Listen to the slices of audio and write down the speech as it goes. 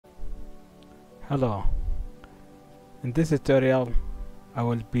Hello, in this tutorial I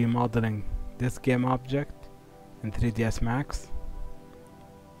will be modeling this game object in 3ds Max.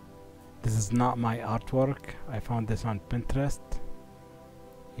 This is not my artwork, I found this on Pinterest.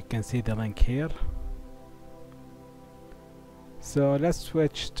 You can see the link here. So let's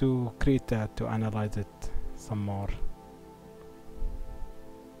switch to Krita to analyze it some more.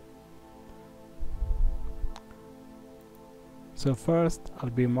 So first I'll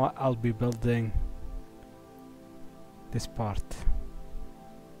be building this part.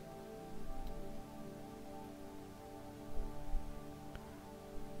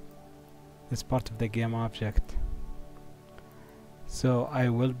 This part of the game object. So I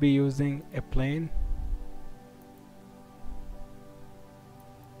will be using a plane.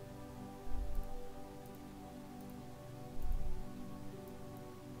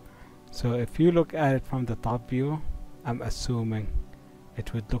 So if you look at it from the top view, I'm assuming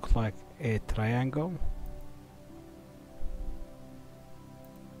it would look like a triangle.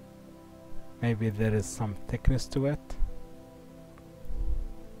 Maybe there is some thickness to it.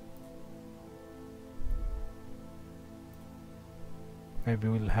 Maybe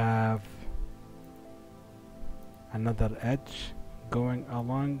we'll have another edge going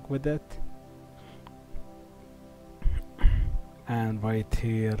along with it. And right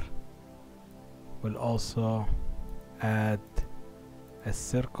here we'll also add a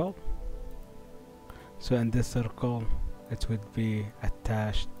circle. So in this circle it would be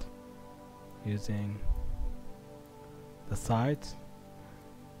attached using the sides.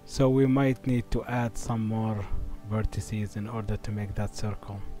 So we might need to add some more vertices in order to make that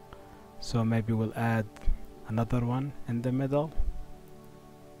circle. So maybe we'll add another one in the middle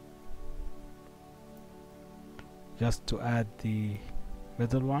just to add the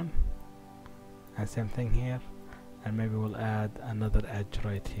middle one, and same thing here, and maybe we'll add another edge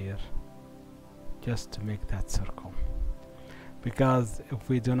right here just to make that circle, because if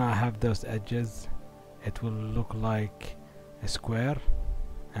we do not have those edges it will look like a square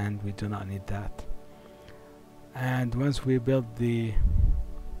and we do not need that. And once we build the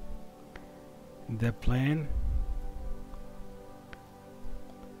plane,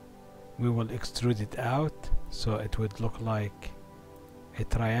 we will extrude it out so it would look like a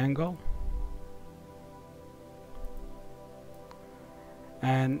triangle.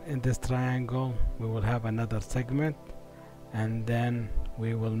 And in this triangle we will have another segment, and then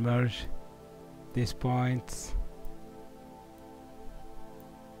we will merge these points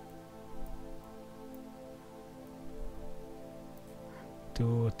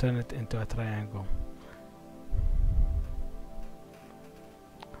to turn it into a triangle.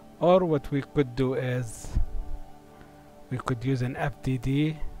 Or what we could do is we could use an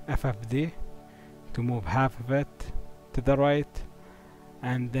FFD to move half of it to the right,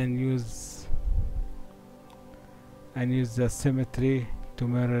 and then use the symmetry to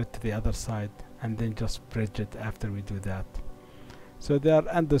mirror it to the other side, and then just bridge it after we do that. So there are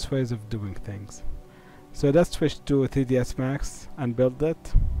endless ways of doing things. So let's switch to 3ds Max and build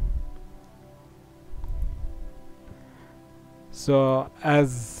it. So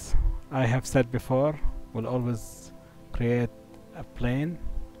as I have said before, we'll always create a plane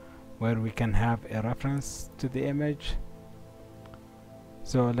where we can have a reference to the image.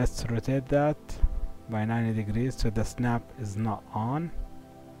 So let's rotate that by 90 degrees so the snap is not on.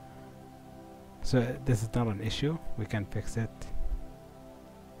 So this is not an issue, we can fix it.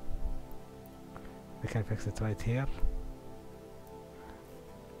 We can fix it right here.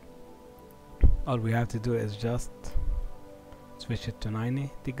 All we have to do is just switch it to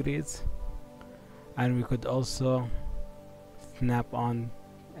 90 degrees, and we could also snap on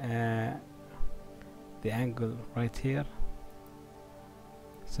the angle right here,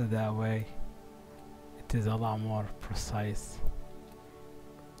 so that way it is a lot more precise.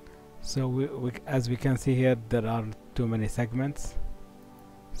 So as we can see here, there are too many segments,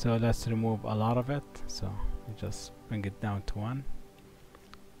 so let's remove a lot of it. So we just bring it down to 1.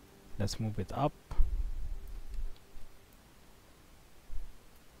 Let's move it up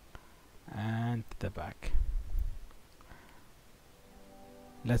and to the back.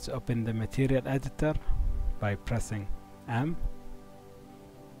 Let's open the material editor by pressing M.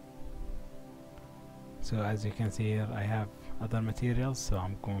 So as you can see here, I have other materials, so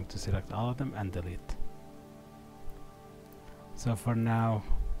I'm going to select all of them and delete. So for now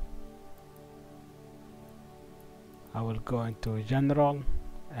I will go into general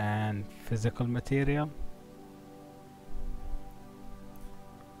and physical material,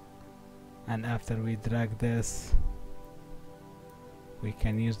 and after we drag this we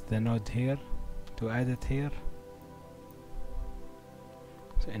can use the node here to add it here.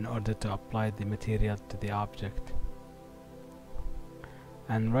 so in order to apply the material to the object.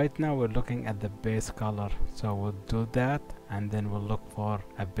 And right now we're looking at the base color, so we'll do that and then we'll look for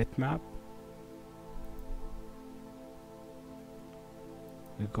a bitmap.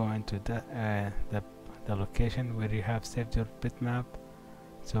 We go into the location where you have saved your bitmap.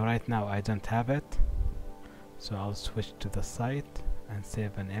 So right now I don't have it, so I'll switch to the site and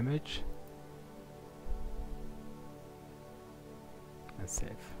save an image and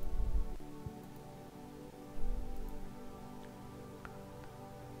save.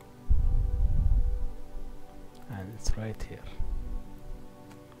 And it's right here,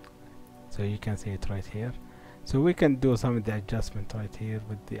 so you can see it right here. So we can do some of the adjustment right here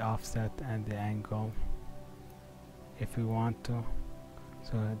with the offset and the angle if we want to.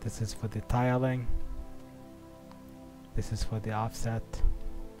 So this is for the tiling, this is for the offset,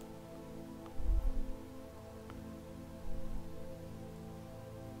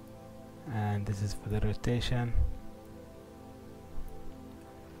 and this is for the rotation.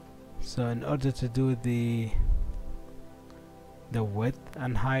 So in order to do the width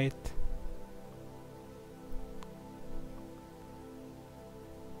and height,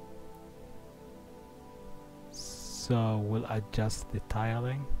 so we'll adjust the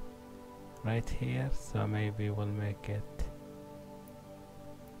tiling right here. So maybe we'll make it,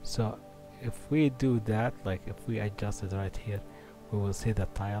 so if we do that, like if we adjust it right here, we will see the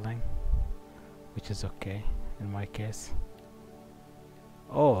tiling, which is okay in my case.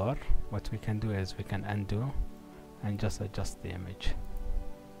 Or what we can do is we can undo and just adjust the image.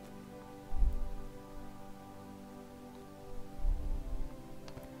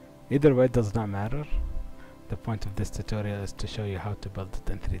 Either way, it does not matter. The point of this tutorial is to show you how to build it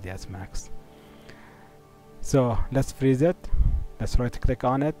in 3ds Max. So let's freeze it. Let's right click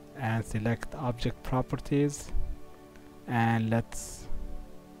on it and select object properties, and let's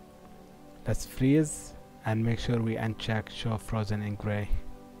freeze and make sure we uncheck show frozen in gray.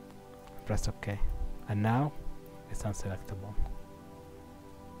 Press OK, and now it's unselectable.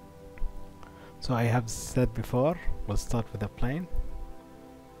 So I have said before, we'll start with a plane.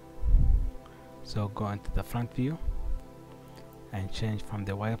 So go into the front view and change from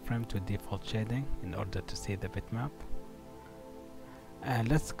the wireframe to default shading in order to see the bitmap. And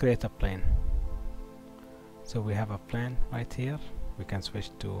let's create a plane. So we have a plane right here. We can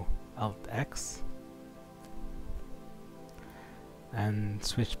switch to Alt X and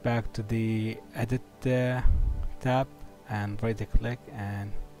switch back to the edit tab and right click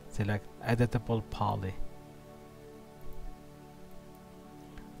and select editable poly.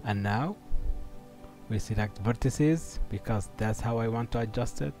 And now we select vertices, because that's how I want to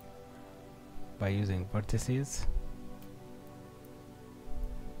adjust it, by using vertices.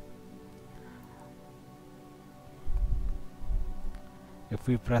 If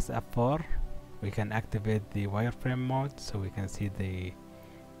we press F4, we can activate the wireframe mode, so we can see the.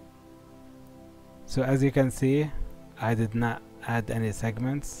 So as you can see, I did not add any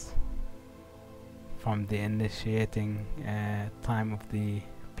segments from the initiating time of the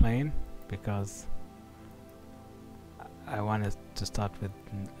plane, because I wanted to start with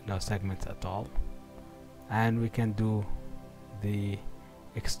no segments at all. And we can do the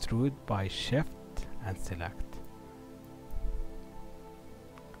extrude by shift and select.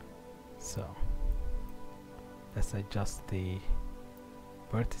 So let's adjust the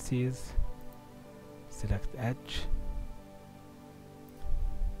vertices, select edge,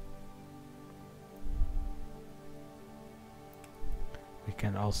 we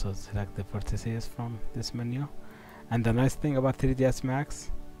can also select the vertices from this menu. And the nice thing about 3ds Max,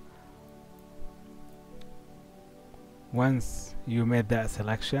 once you made that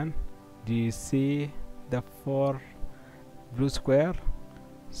selection, do you see the 4 blue square?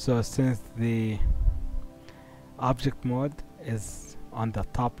 So since the object mode is on the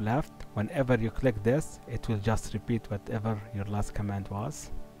top left, whenever you click this, it will just repeat whatever your last command was.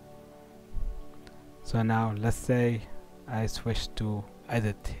 So now let's say I switch to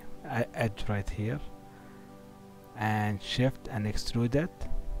edit edge right here and shift and extrude it.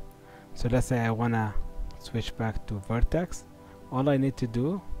 So let's say I wanna switch back to vertex. All I need to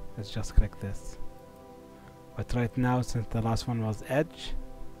do is just click this. But right now, since the last one was edge,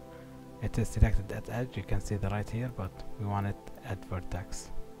 it is selected at edge. You can see the right here, but we want it at vertex.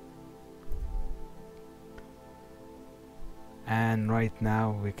 And right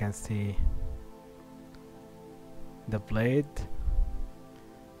now we can see the blade.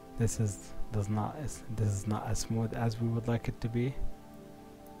 This is not as smooth as we would like it to be.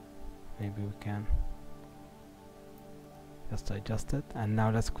 Maybe we can just adjust it. And now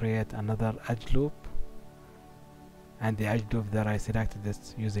let's create another edge loop and the edge loop that I selected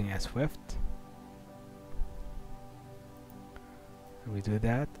is using a Swift. We do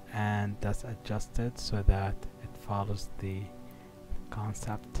that, and that's adjusted so that it follows the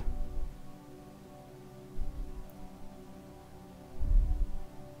concept.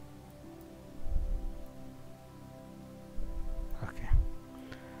 Okay,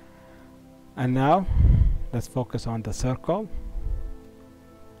 and now let's focus on the circle.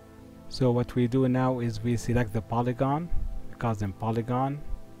 So what we do now is we select the polygon, because in polygon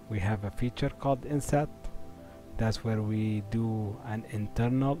we have a feature called inset. That's where we do an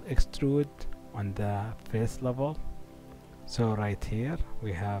internal extrude on the face level. So right here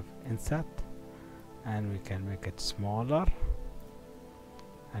we have inset, and we can make it smaller,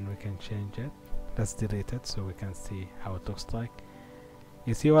 and we can change it. Let's delete it so we can see how it looks like.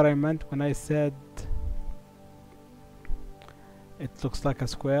 You see what I meant when I said it looks like a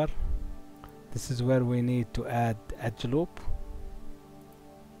square? This is where we need to add edge loop.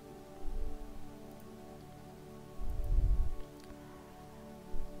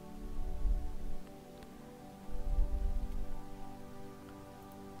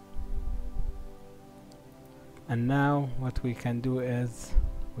 And now what we can do is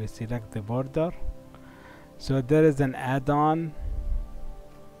we select the border. So there is an add-on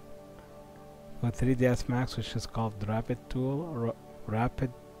for 3ds Max which is called Rapid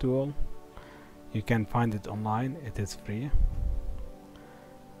Tool. You can find it online, it is free.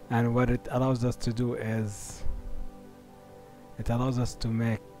 And what it allows us to do is it allows us to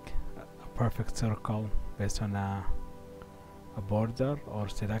make a perfect circle based on a border or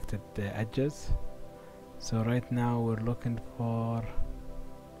selected edges. So right now we're looking for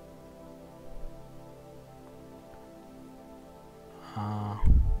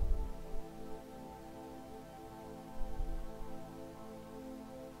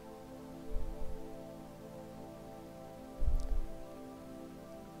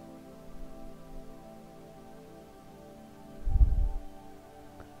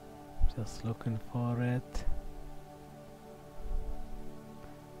just looking for it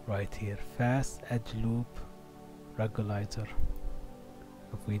right here, fast edge loop regularizer.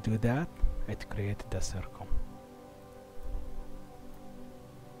 If we do that, it created a circle.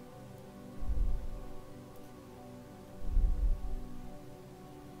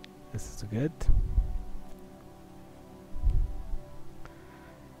 This is good.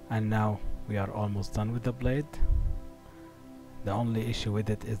 And now we are almost done with the blade. The only issue with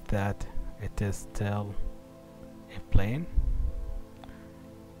it is that it is still a plane.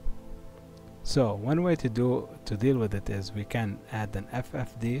 So one way to deal with it is we can add an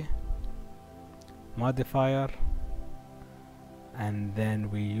FFD modifier, and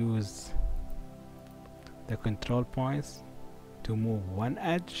then we use the control points to move one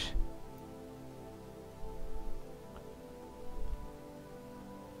edge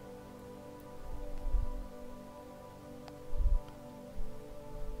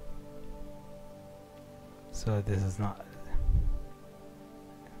so this is not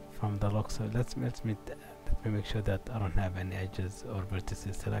from the looks of let me make sure that I don't have any edges or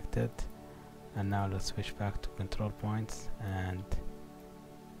vertices selected. And now let's switch back to control points, and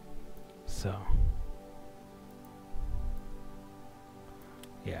so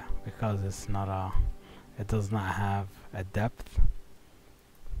yeah, because it's not it does not have a depth.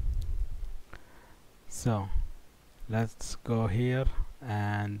 So let's go here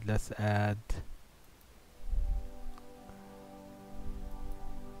and let's add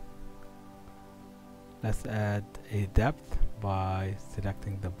a depth by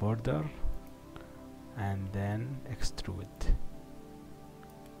selecting the border and then extrude.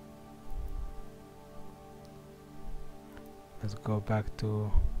 Let's go back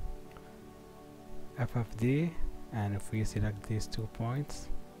to FFD, and if we select these 2 points,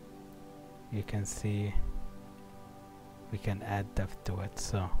 you can see we can add depth to it.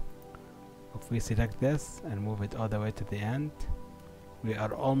 So if we select this and move it all the way to the end, we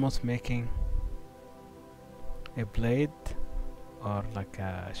are almost making a blade or like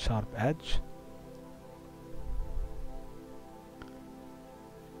a sharp edge.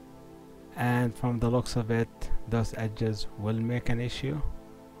 And from the looks of it, those edges will make an issue.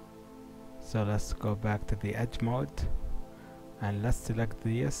 So let's go back to the edge mode and let's select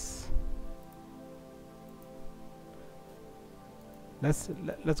this.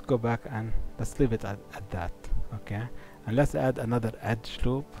 Let's go back and let's leave it at that. Okay, and let's add another edge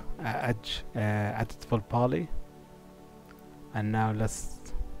loop, editable poly. And now let's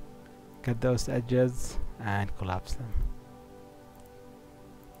get those edges and collapse them.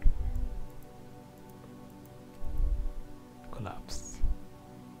 Collapse.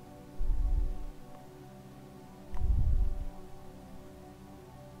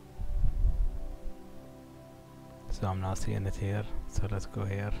 So I'm not seeing it here, so let's go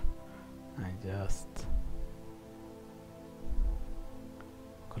here and just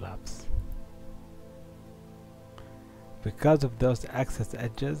collapse. Because of those excess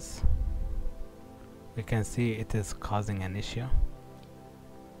edges, we can see it is causing an issue.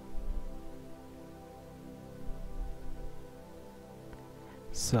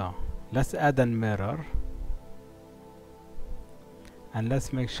 So let's add a mirror, and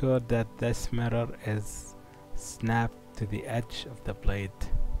let's make sure that this mirror is snapped to the edge of the blade.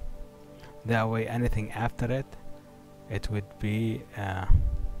 That way anything after it, it would be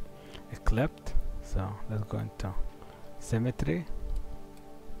clipped. So let's go into symmetry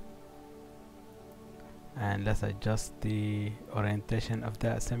and let's adjust the orientation of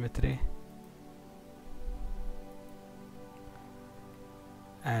that symmetry,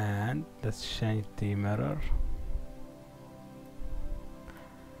 and let's change the mirror.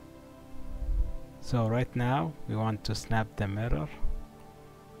 So right now we want to snap the mirror,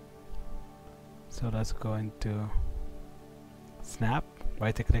 so let's go into snap,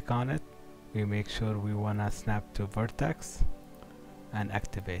 right click on it, we make sure we want to snap to vertex and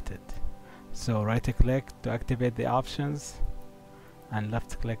activate it. So right click to activate the options, and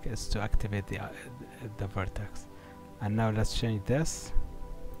left click is to activate the vertex. And now let's change this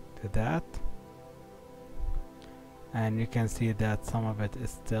to that, and you can see that some of it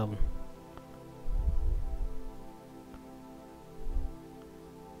is still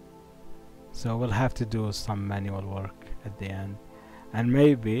so we'll have to do some manual work at the end, and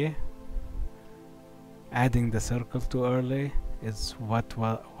maybe adding the circle too early is what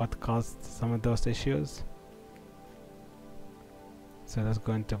caused some of those issues. So let's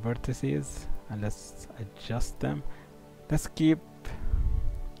go into vertices and let's adjust them. Let's keep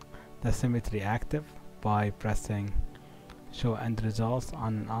the symmetry active by pressing show end results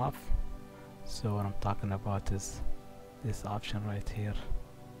on and off. So what I'm talking about is this option right here.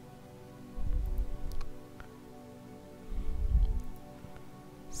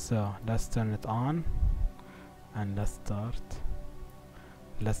 So let's turn it on and let's start.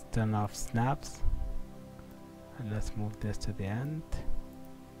 Let's turn off snaps and let's move this to the end.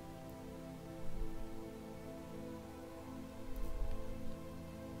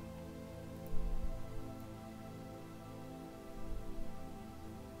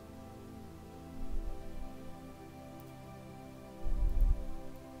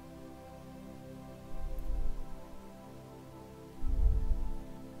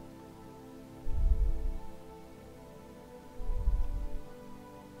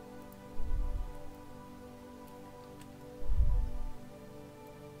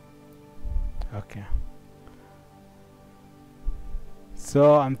 Okay,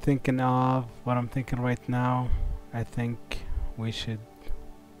 so I'm thinking of what I'm thinking right now. I think we should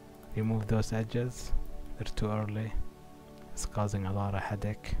remove those edges. They're too early. It's causing a lot of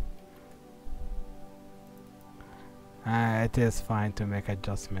headache. It is fine to make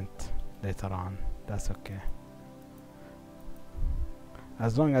adjustment later on. That's okay,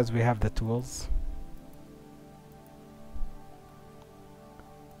 as long as we have the tools.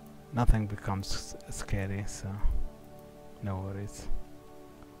 Nothing becomes scary, so no worries.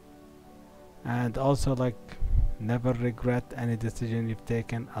 And also, like, never regret any decision you've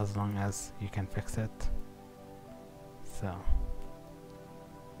taken as long as you can fix it. So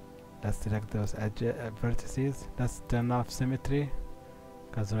let's select those vertices. Let's turn off symmetry,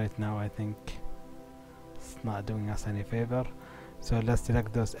 because right now I think it's not doing us any favor. So let's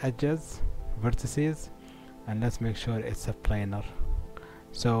select those edges, vertices, and let's make sure it's a planar.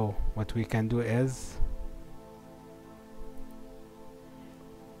 So what we can do is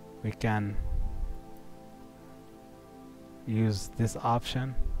we can use this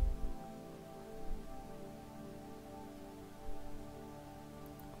option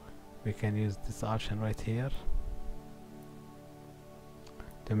right here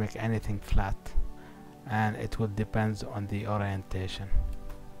to make anything flat, and it will depend on the orientation.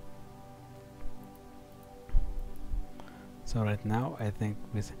 So right now I think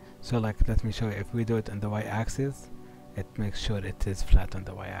let me show you. If we do it on the y-axis, it makes sure it is flat on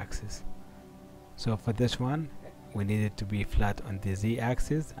the y-axis. So for this one we need it to be flat on the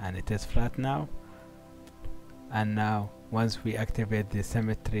z-axis, and it is flat now. And now once we activate the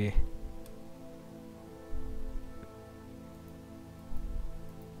symmetry,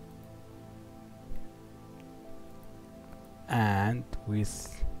 and we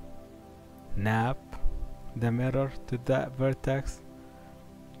snap the mirror to that vertex,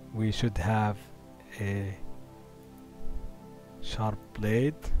 we should have a sharp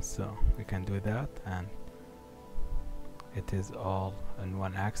blade. So we can do that, and it is all on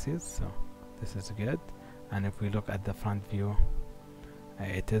one axis, so this is good. and if we look at the front view,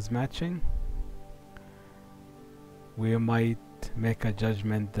 it is matching. We might make a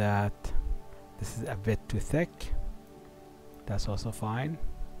judgment that this is a bit too thick. That's also fine.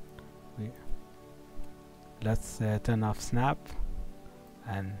 Let's turn off snap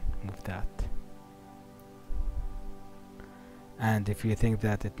and move that. And if you think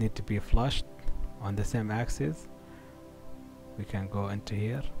that it needs to be flushed on the same axis, we can go into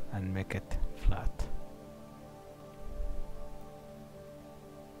here and make it flat.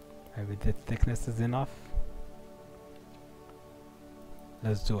 Maybe the thickness is enough.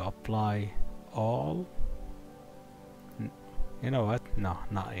 Let's do apply all. You know what? No,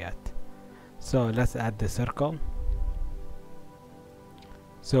 not yet. So let's add the circle.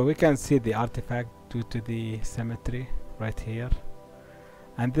 So we can see the artifact due to the symmetry right here,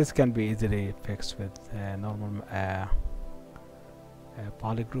 and this can be easily fixed with normal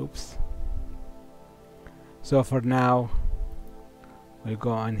polygroups. So for now, we'll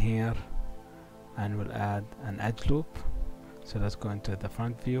go on here and we'll add an edge loop. So let's go into the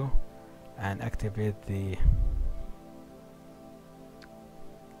front view and activate the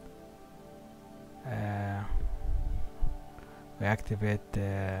we activate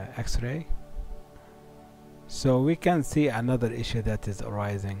X-ray. So we can see another issue that is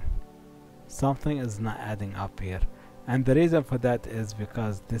arising. Something is not adding up here, and the reason for that is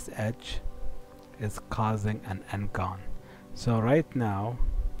because this edge is causing an n-gon. So right now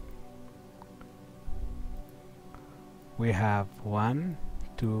we have 1,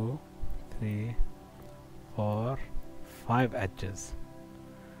 2, 3, 4, 5 edges.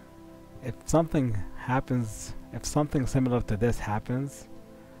 If something happens, if something similar to this happens,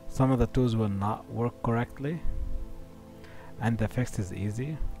 some of the tools will not work correctly, and the fix is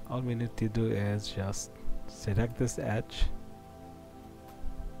easy. All we need to do is just select this edge.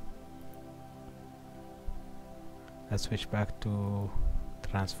 Let's switch back to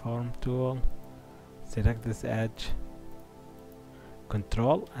transform tool, select this edge,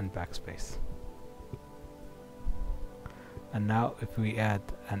 Control and backspace. And now if we add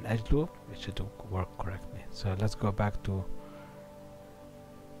an edge loop, it should work correctly. So let's go back to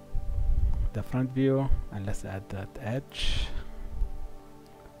the front view and let's add that edge.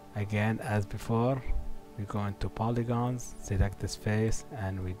 Again, as before, we go into polygons, select this face,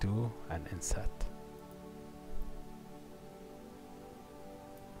 and we do an inset.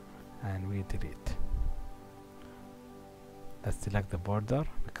 And we delete. Let's select the border,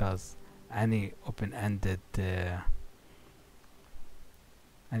 because any open-ended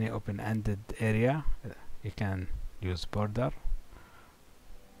area you can use border.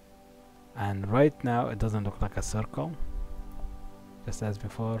 And right now it doesn't look like a circle. Just as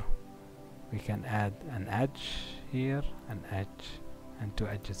before, we can add an edge here, an edge, and 2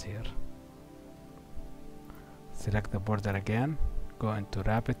 edges here. Select the border again, go into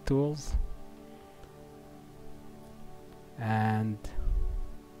rapid tools, and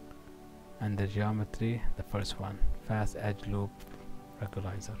the geometry, the first one, fast edge loop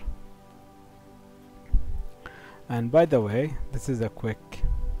regularizer. And by the way, this is a quick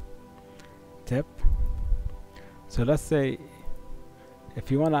tip. So let's say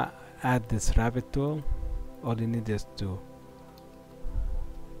if you want to add this rabbit tool, all you need to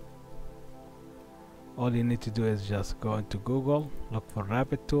do is just go into Google, look for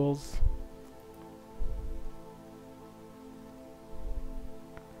rabbit tools,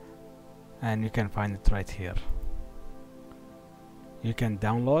 and you can find it right here. You can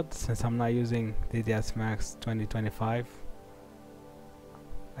download, since I'm not using DDS Max 2025,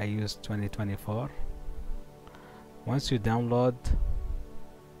 I use 2024. Once you download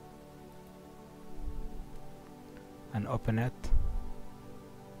and open it,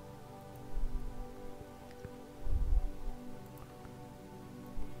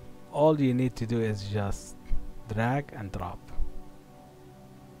 all you need to do is just drag and drop,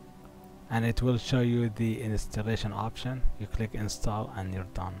 and it will show you the installation option. You click install and you're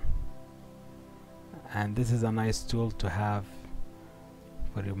done. And this is a nice tool to have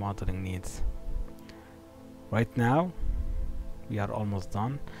for your modeling needs. Right now we are almost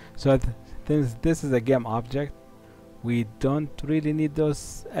done. So since this is a game object, we don't really need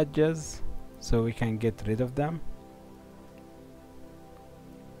those edges, so we can get rid of them.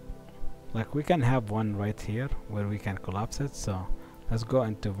 Like, we can have one right here where we can collapse it. So let's go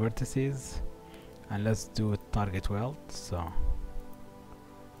into vertices and let's do target weld. So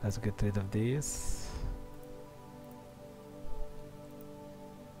let's get rid of these.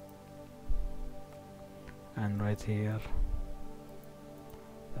 And right here,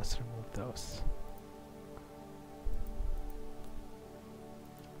 let's remove those.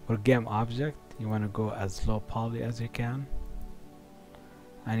 For game object, you want to go as low poly as you can,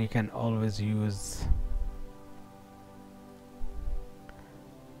 and you can always use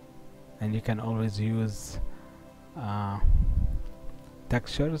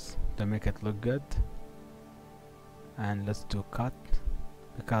textures to make it look good. And let's do cut,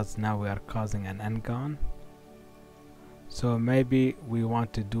 because now we are causing an n-gon. So maybe we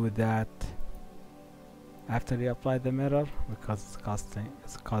want to do that after you apply the mirror, because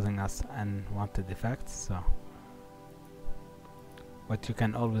it's causing us unwanted effects. So what you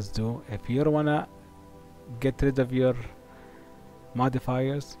can always do, if you wanna get rid of your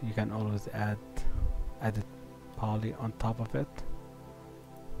modifiers, you can always add edit poly on top of it.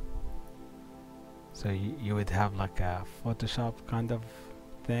 So you would have like a Photoshop kind of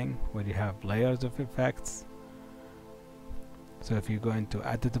thing where you have layers of effects. So if you go into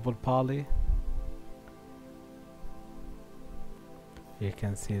editable poly, you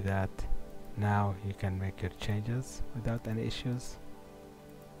can see that now you can make your changes without any issues.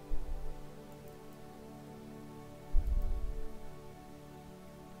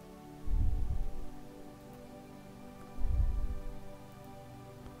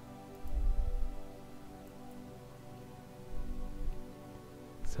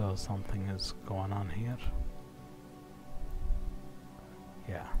 So something is going on here.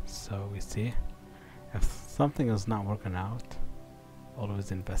 Yeah, so we see if something is not working out,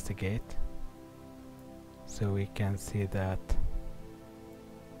 always investigate. So we can see that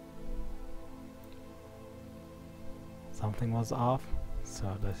something was off.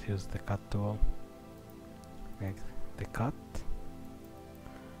 So let's use the cut tool, make the cut,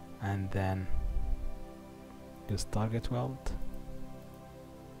 and then use target weld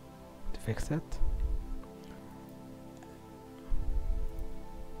to fix it.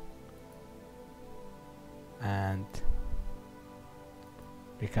 And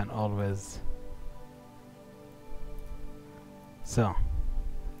we can always, so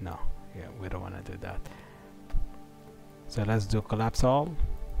no, yeah, we don't want to do that. So let's do collapse all,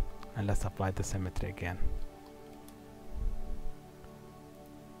 and let's apply the symmetry again.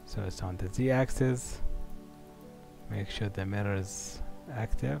 So it's on the z-axis, make sure the mirror is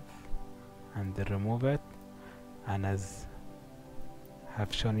active, and then remove it, and as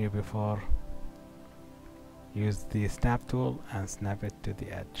have shown you before, use the snap tool and snap it to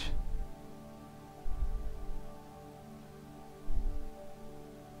the edge.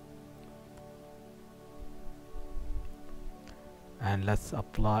 And let's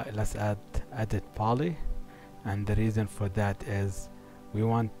add edit poly, and the reason for that is we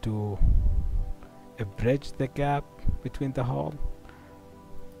want to bridge the gap between the hole.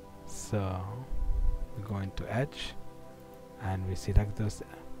 So we go into edge and we select those.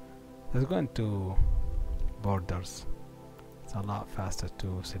 Let's go into borders, it's a lot faster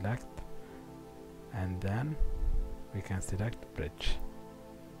to select, and then we can select bridge,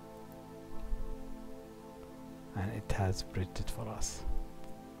 and it has bridged it for us.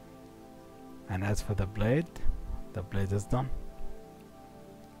 And as for the blade is done.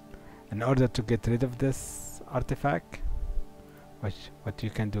 In order to get rid of this artifact, what you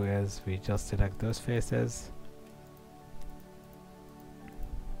can do is we just select those faces,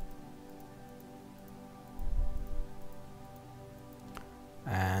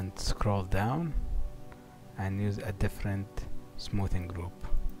 and scroll down and use a different smoothing group,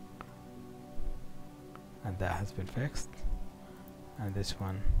 and that has been fixed. And this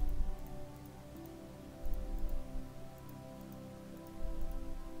one,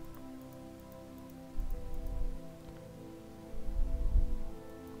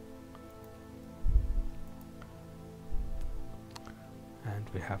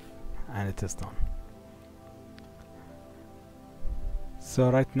 and it is done. So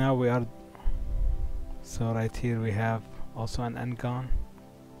right now right here we have also an n-gon.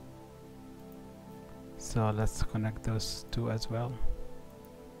 So let's connect those two as well.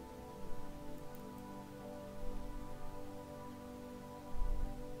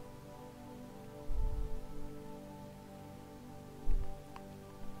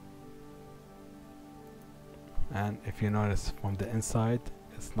 And if you notice from the inside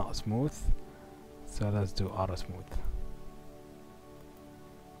it's not smooth, so let's do auto smooth.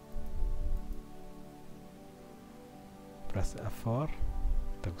 Press F4,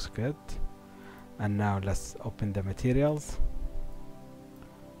 looks good. And now let's open the materials.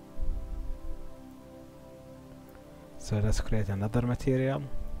 So let's create another material,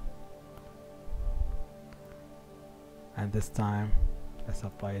 and this time let's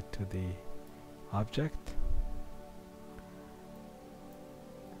apply it to the object.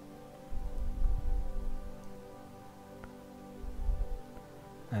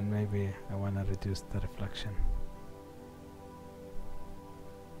 and maybe I want to reduce the reflection.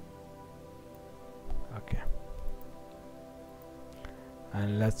 Okay,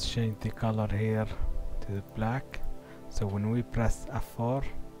 and let's change the color here to black, so when we press F4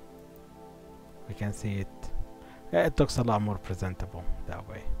 we can see it. Yeah, it looks a lot more presentable that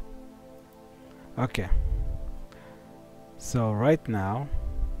way. Okay, so right now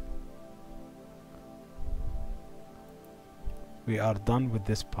we are done with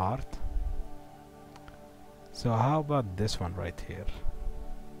this part. So how about this one right here?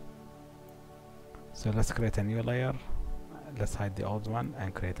 So let's create a new layer. Let's hide the old one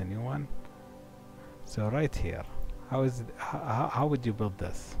and create a new one. So right here, how would you build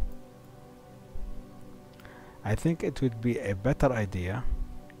this? I think it would be a better idea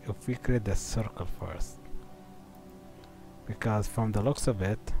if we create the circle first, because from the looks of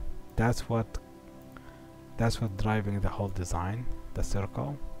it, that's what driving the whole design, the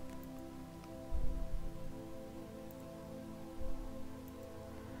circle.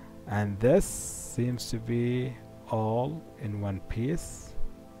 And this seems to be all in one piece.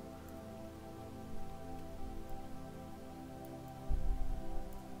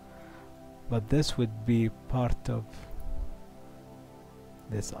 But this would be part of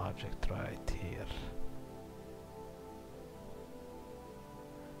this object right here.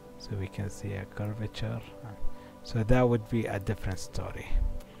 So we can see a curvature. So that would be a different story.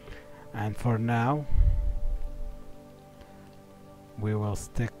 And for now, we will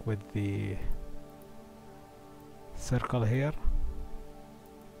stick with the circle here,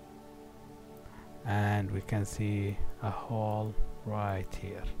 and we can see a hole right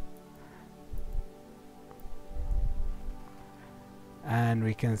here, and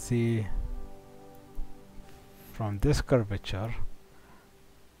we can see from this curvature,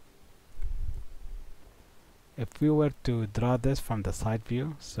 if we were to draw this from the side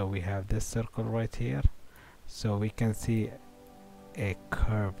view, so we have this circle right here, so we can see a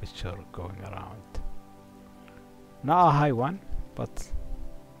curvature going around. Not a high one, but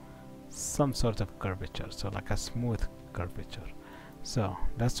some sort of curvature, so like a smooth curvature. So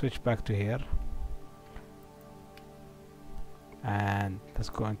let's switch back to here, and let's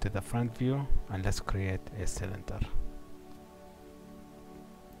go into the front view and let's create a cylinder.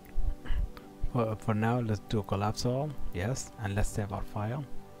 For now, let's do collapse all, yes, and let's save our file.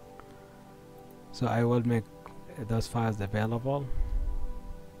 So I will make those files available.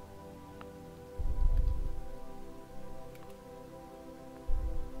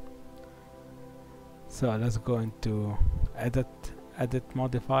 So let's go into edit,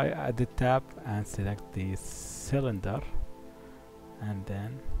 modify, edit tab, and select the cylinder, and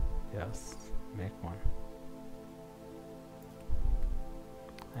then yes, make one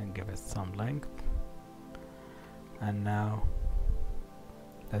and give it some length. And now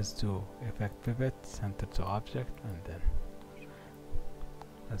let's do effect pivot, center to object, and then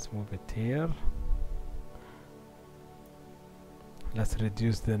let's move it here. Let's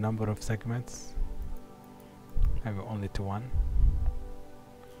reduce the number of segments, maybe only to 1,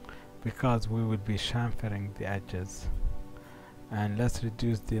 because we will be chamfering the edges. And let's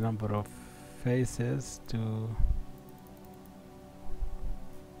reduce the number of faces to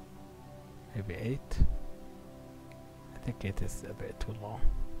maybe 8. I think 8 is a bit too long.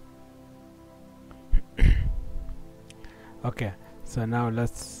 Okay, so now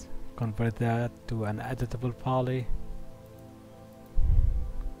let's convert that to an editable poly,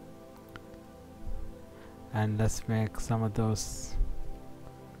 and let's make some of those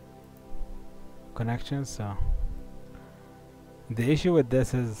connections. So the issue with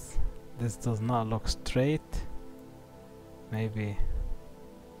this is this does not look straight. Maybe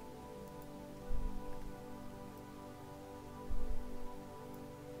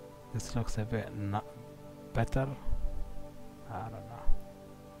this looks a bit not better. I don't know.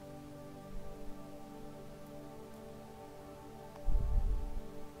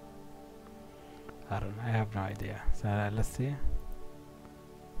 I don't know. I have no idea. So let's see.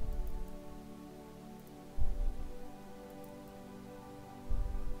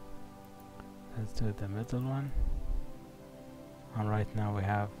 Let's do the middle one. And right now we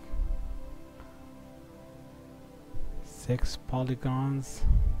have 6 polygons.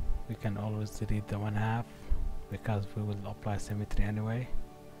 We can always delete the 1/2 because we will apply symmetry anyway.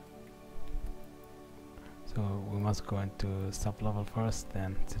 So we must go into sub-level first,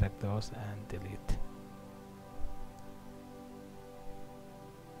 then select those and delete.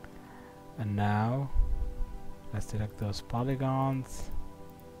 And now let's select those polygons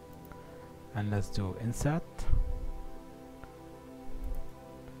and let's do inset,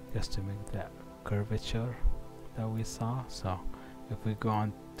 just to make that curvature that we saw. So if we go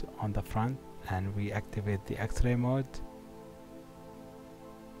on the front and we activate the X-ray mode,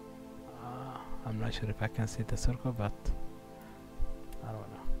 I'm not sure if I can see the circle, but I don't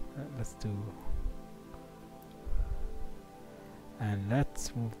know. Let's do, and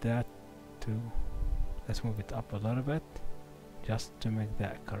let's move that to, let's move it up a little bit just to make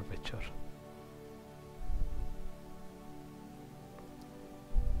that curvature.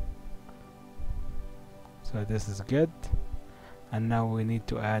 So this is good, and now we need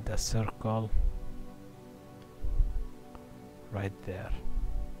to add a circle right there,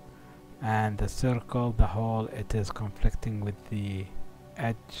 and the circle, the hole, it is conflicting with the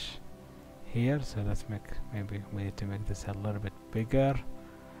edge here, so let's make, maybe we need to make this a little bit bigger,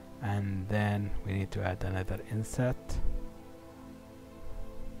 and then we need to add another inset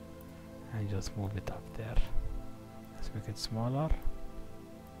and just move it up there. Let's make it smaller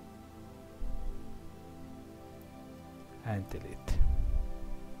and delete.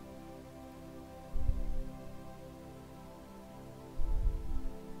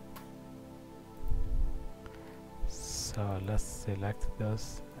 So let's select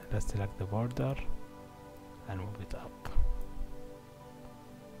those, let's select the border and move it up.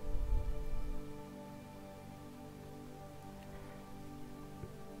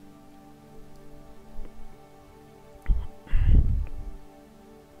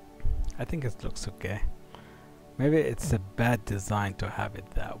 I think it looks okay. Maybe it's a bad design to have it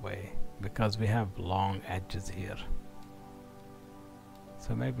that way because we have long edges here.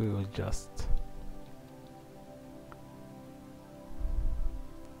 So maybe we'll just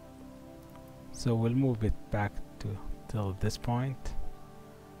we'll move it back to till this point,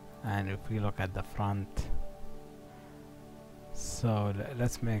 and if we look at the front, so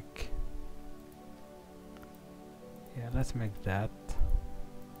let's make, yeah, let's make that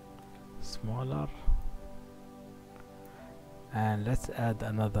smaller, and let's add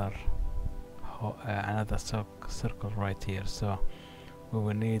another circle right here. So we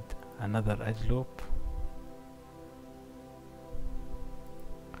will need another edge loop,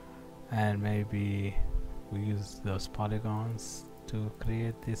 and maybe we use those polygons to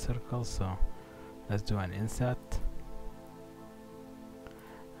create these circles. So let's do an inset,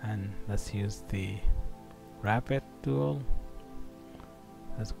 and let's use the rapid tool.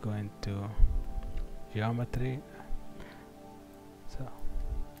 Let's go into geometry, so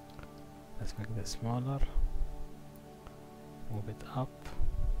let's make this smaller, move it up.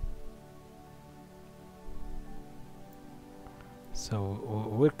 So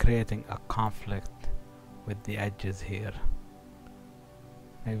we're creating a conflict with the edges here.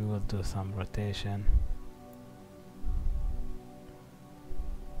 Maybe we'll do some rotation.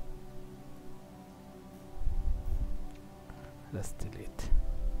 Let's delete.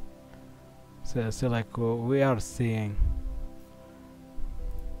 So like we are seeing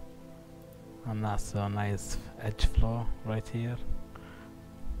a not so nice edge flow right here.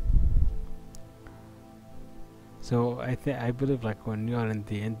 So I believe like when you're in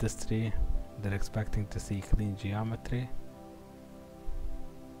the industry, they're expecting to see clean geometry.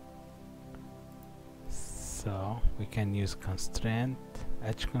 So we can use constraint,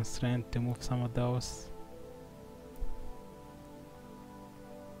 edge constraint, to move some of those.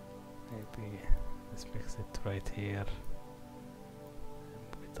 Maybe let's fix it right here,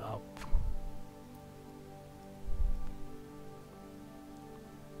 move it up.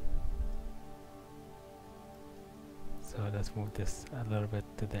 So let's move this a little bit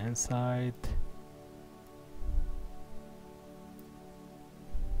to the inside.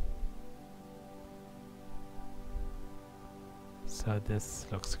 So this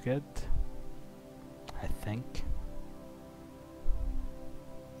looks good, I think.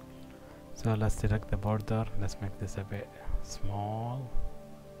 So let's select the border, let's make this a bit small.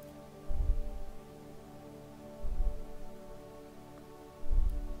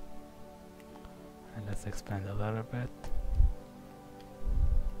 And let's expand a little bit.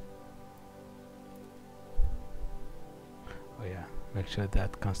 Oh yeah, make sure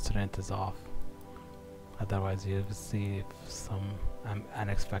that constraint is off. Otherwise you will see some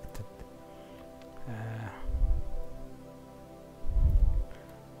unexpected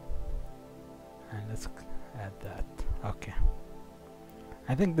and let's add that. Okay,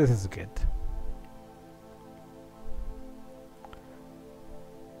 I think this is good.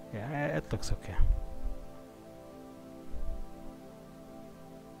 Yeah, it looks okay.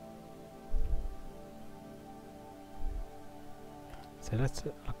 So let's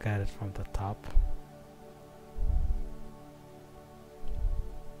look at it from the top.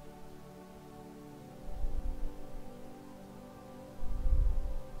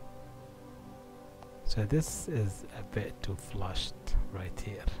 So this is a bit too flushed right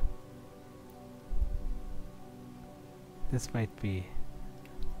here. This might be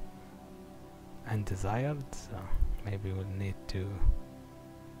undesired, so maybe we'll need to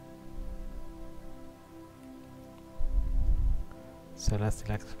so let's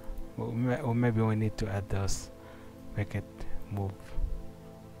select, or maybe we need to add those, make it move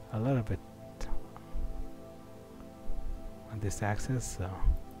a little bit on this axis.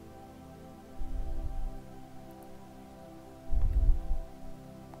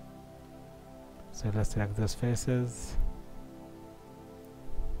 So let's select those faces.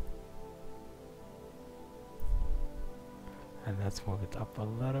 And let's move it up a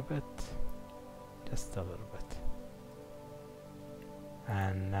little bit, just a little bit.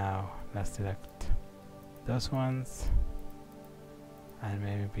 And now let's select those ones and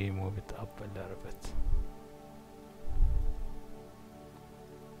maybe move it up a little bit.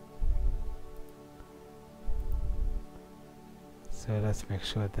 So let's make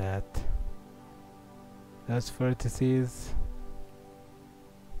sure that those vertices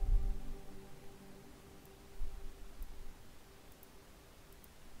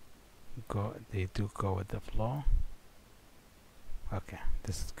they do go with the flow. Okay,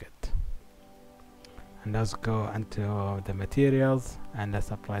 this is good. And let's go into the materials and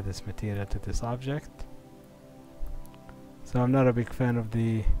let's apply this material to this object. So I'm not a big fan of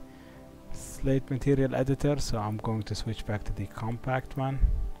the slate material editor, so I'm going to switch back to the compact one.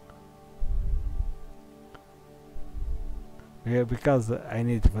 Yeah, because I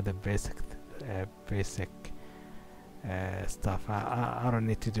need for the basic stuff. I don't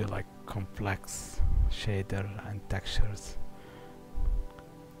need to do like complex shader and textures.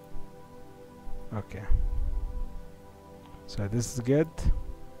 Okay, so this is good.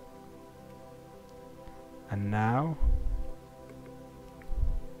 And now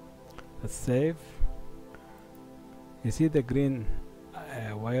let's save. You see the green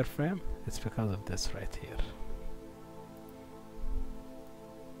wireframe? It's because of this right here.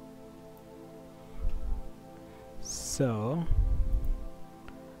 So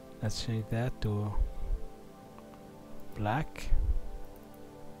let's change that to black,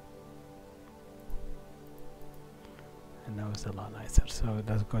 and now it's a lot nicer. So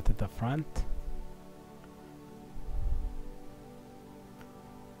let's go to the front.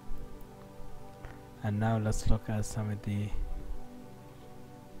 And now let's look at some of the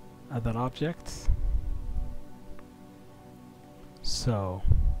other objects. So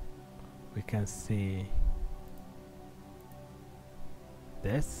we can see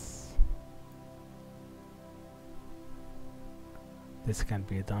this can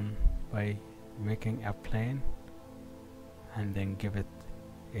be done by making a plane and then give it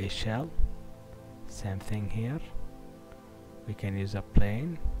a shell. Same thing here, we can use a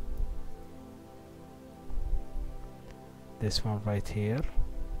plane. This one right here,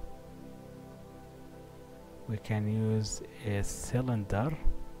 we can use a cylinder.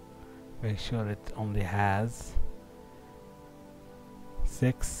 Make sure it only has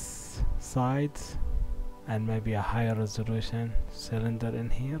 6 sides and maybe a higher resolution cylinder in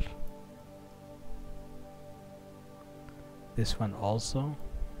here. This one also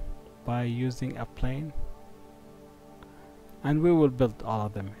by using a plane, and we will build all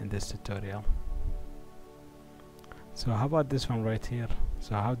of them in this tutorial. So how about this one right here?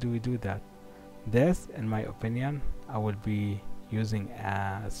 So how do we do that? This, in my opinion, I will be using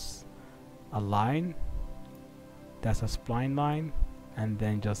as a line, that's a spline line, and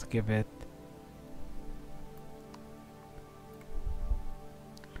then just give it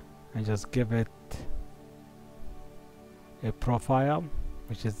a profile,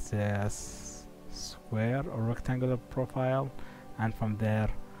 which is a square or rectangular profile, and from there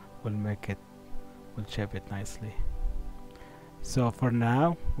we'll shape it nicely. So for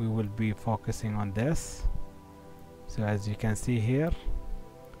now we will be focusing on this. So as you can see here,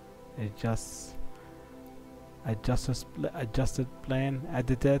 it just adjusted plane,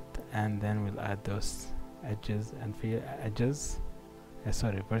 edit it, and then we'll add those edges and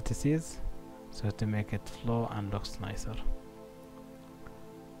vertices, so to make it flow and looks nicer.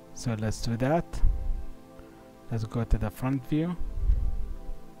 So let's do that. Let's go to the front view.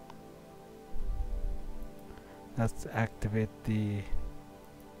 Let's activate the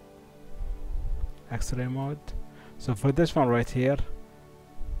X-ray mode. So for this one right here,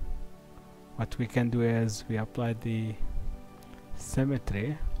 what we can do is we apply the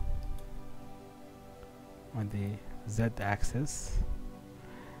symmetry on the Z axis.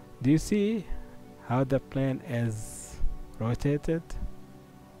 Do you see how the plane is rotated?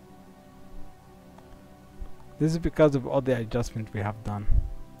 This is because of all the adjustment we have done.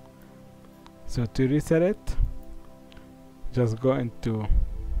 So to reset it, just go into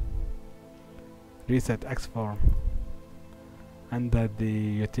reset Xform under the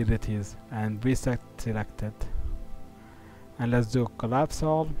utilities and reset selected, and let's do collapse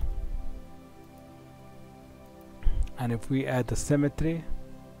all. And if we add the symmetry,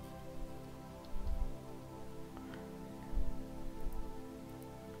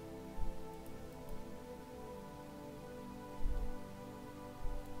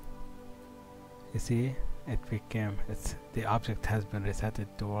 you see it became, the object has been resetted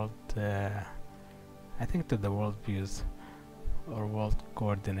to world, I think to the world views or world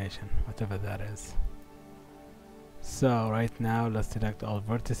coordination, whatever that is. So right now let's select all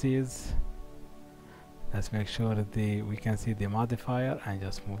vertices. Let's make sure that we can see the modifier and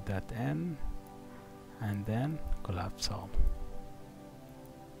just move that in, and then collapse all.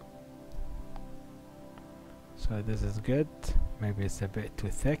 So this is good. Maybe it's a bit too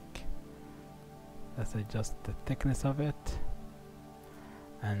thick. Let's adjust the thickness of it,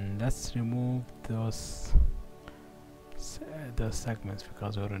 and let's remove those segments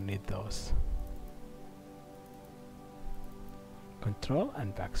because we don't need those. Control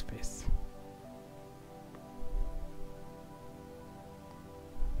and backspace.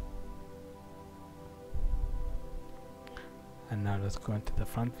 And now let's go into the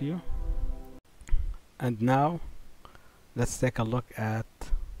front view. And now let's take a look at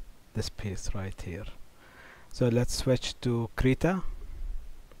this piece right here. So let's switch to Krita.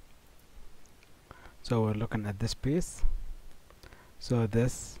 So we're looking at this piece. So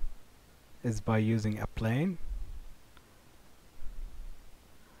this is by using a plane,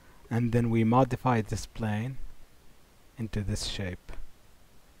 and then we modify this plane into this shape.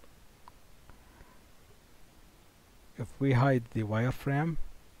 If we hide the wireframe,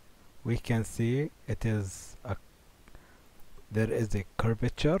 we can see there is a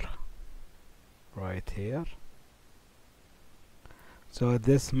curvature right here. So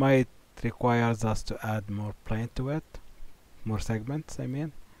this might requires us to add more plane to it, more segments I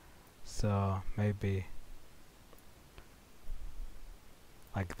mean. So maybe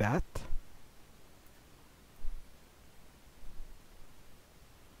like that.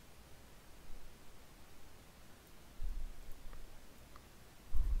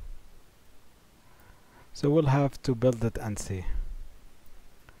 So we'll have to build it and see.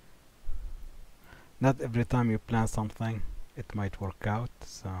 Not every time you plan something it might work out.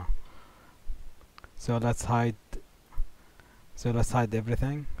 So let's hide. So let's hide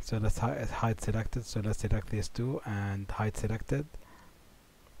everything. So let's hide selected. So let's select these two and hide selected.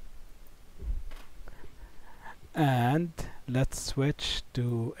 And let's switch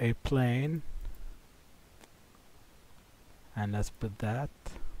to a plane. And let's put that.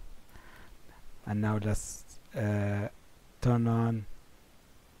 And now let's turn on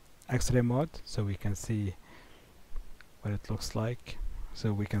X-ray mode so we can see what it looks like,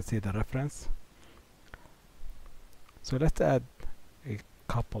 so we can see the reference. So let's add a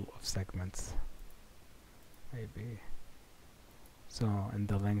couple of segments, maybe so in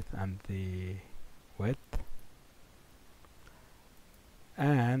the length and the width,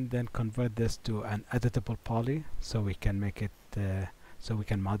 and then convert this to an editable poly so we can make it so we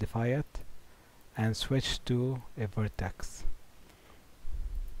can modify it, and switch to a vertex.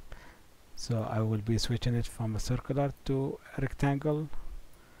 So I will be switching it from a circular to a rectangle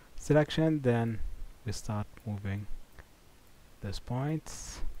selection. Then we start moving those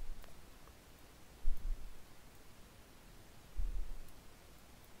points.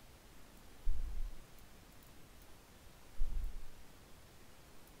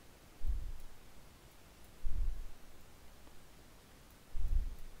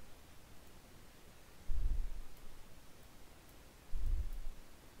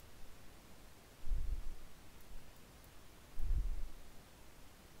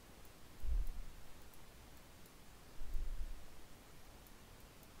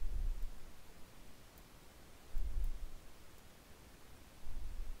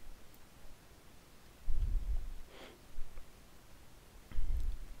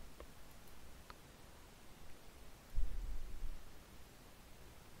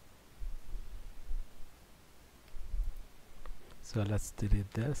 So let's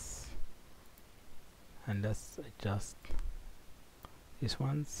delete this and let's adjust these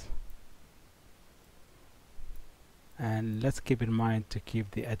ones, and let's keep in mind to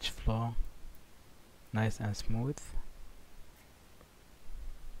keep the edge flow nice and smooth.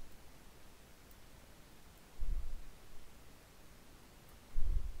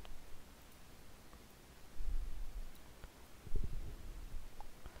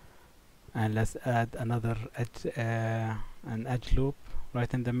 And let's add another edge, an edge loop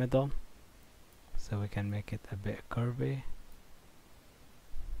right in the middle. so we can make it a bit curvy.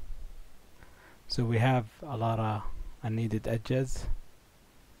 So we have a lot of unneeded edges,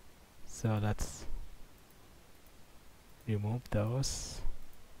 so let's remove those.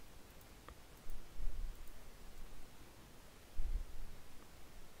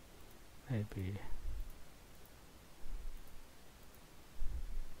 Maybe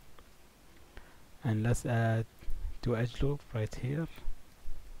and let's add 2 edge loop right here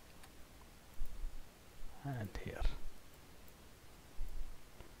and here,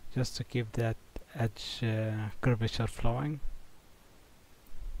 just to keep that edge curvature flowing.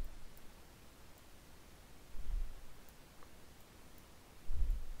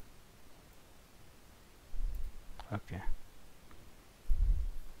 Okay.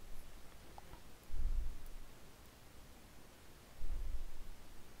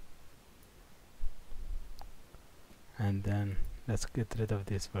 And then let's get rid of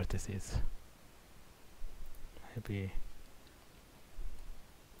these vertices. Maybe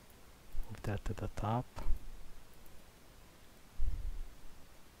move that to the top.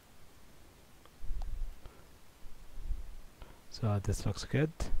 So this looks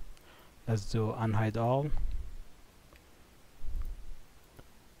good. Let's do unhide all.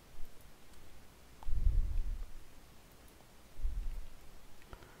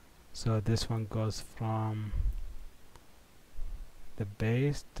 So this one goes from the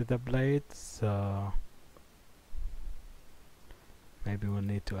base to the blade, so maybe we'll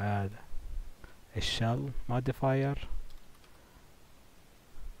need to add a shell modifier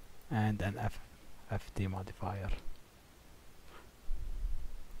and an FD modifier.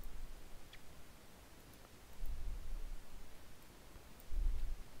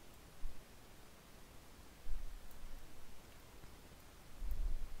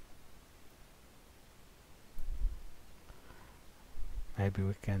 Maybe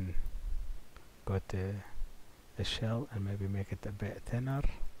we can go to the shell and maybe make it a bit thinner.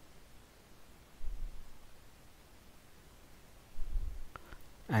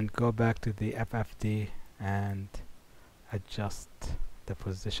 And go back to the FFD and adjust the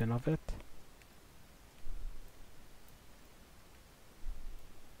position of it.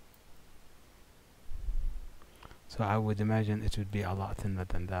 So I would imagine it would be a lot thinner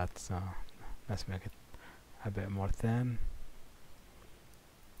than that, so let's make it a bit more thin.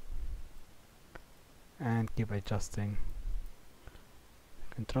 And keep adjusting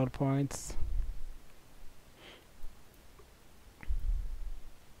control points.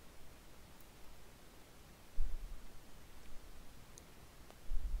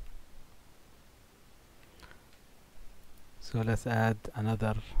 So let's add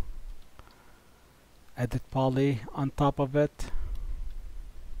another edit poly on top of it,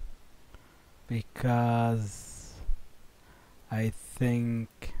 because I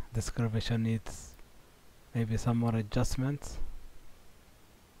think this curvature needs maybe some more adjustments,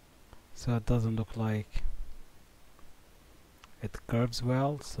 so it doesn't look like it curves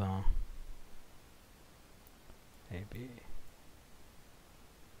well. So maybe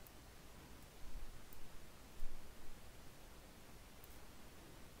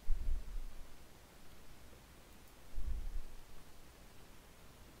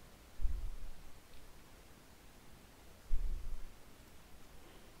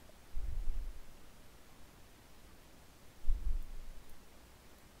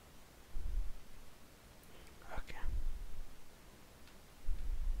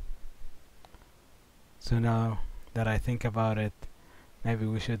so now that I think about it, maybe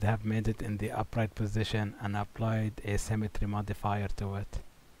we should have made it in the upright position and applied a symmetry modifier to it.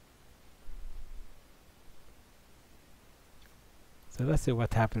 So let's see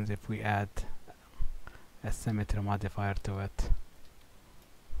what happens if we add a symmetry modifier to it.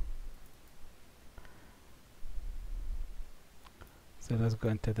 So let's go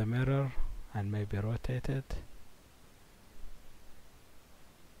into the mirror and maybe rotate it.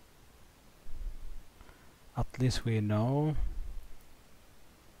 At least we know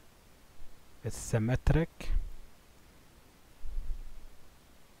it's symmetric.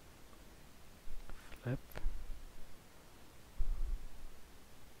 Flip.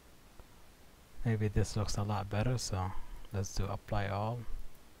 Maybe this looks a lot better, so let's do apply all.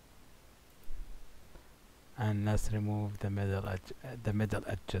 And let's remove the middle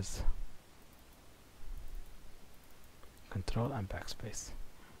edges. Control and backspace.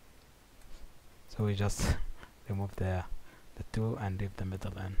 So we just remove the two and leave the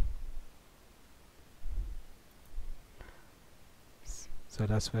middle in. So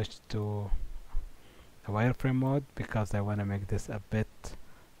let's switch to the wireframe mode because I want to make this a bit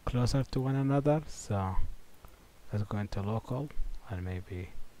closer to one another. So let's go into local and maybe,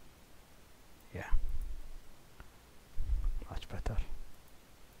 yeah. better.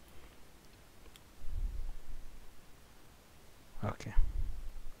 Okay,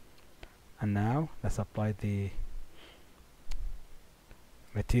 and now let's apply the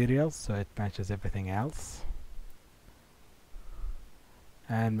materials so it matches everything else,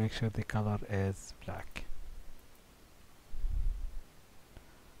 and make sure the color is black.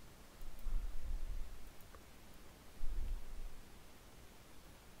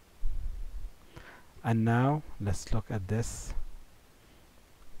 And now let's look at this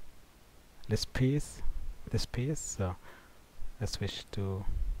piece. So let's switch to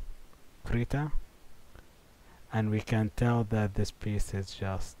Krita, and we can tell that this piece is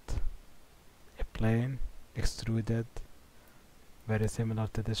just a plane extruded, very similar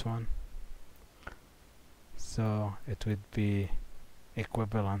to this one, so it would be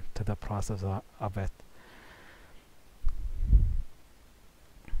equivalent to the process of it.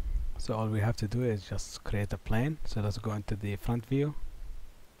 So all we have to do is just create a plane. So let's go into the front view,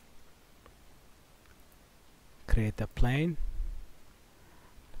 create a plane.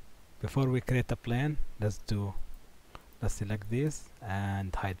 Before we create a plane, let's select these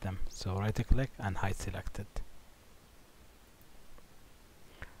and hide them. So right click and hide selected.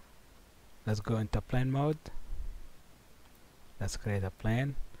 Let's go into plane mode. Let's create a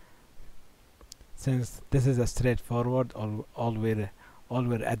plane. Since this is a straightforward, all we're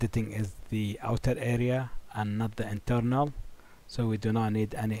editing is the outer area and not the internal, so we do not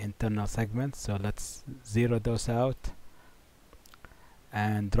need any internal segments. So let's zero those out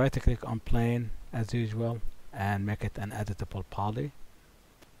and right click on plane as usual and make it an editable poly.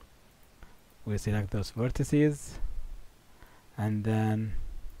 We select those vertices and then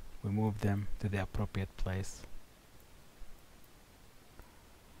we move them to the appropriate place.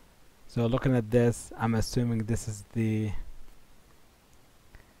 So looking at this, I'm assuming this is the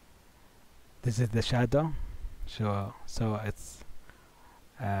shadow. So it's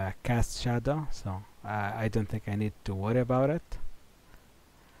cast shadow, so I don't think I need to worry about it.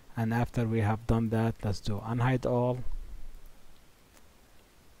 And after we have done that, let's do unhide all,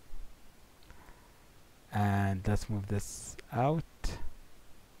 and let's move this out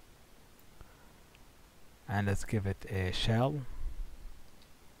and let's give it a shell.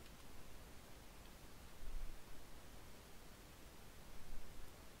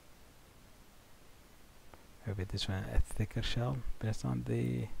 Maybe this one a thicker shell based on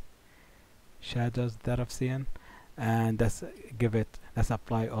the shadows that I've seen. And let's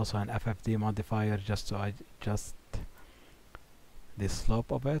apply also an FFD modifier just to adjust the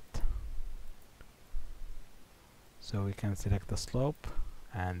slope of it. So we can select the slope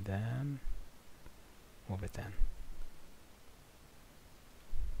and then move it in.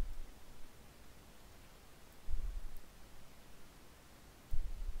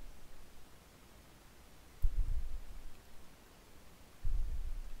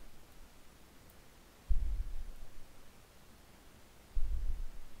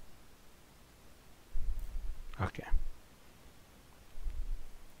 Okay.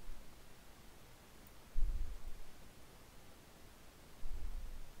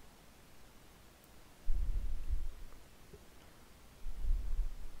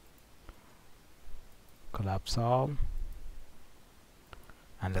 Collapse all,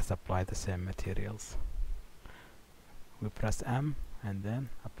 and let's apply the same materials. We press M and then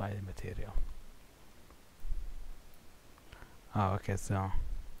apply the material. Oh, okay, so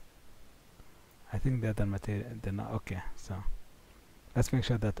I think the other material, they're not okay. So let's make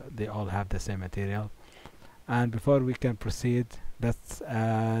sure that they all have the same material. And before we can proceed, let's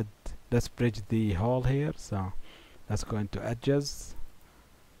bridge the hole here. So let's go into edges,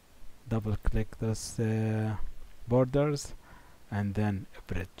 double click those borders, and then a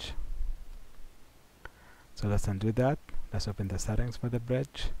bridge. So let's undo that. Let's open the settings for the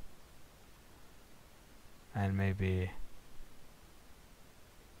bridge, and maybe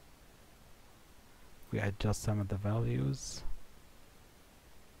we adjust some of the values.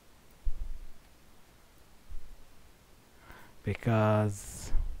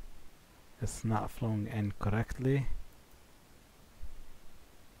 Because it's not flowing in correctly.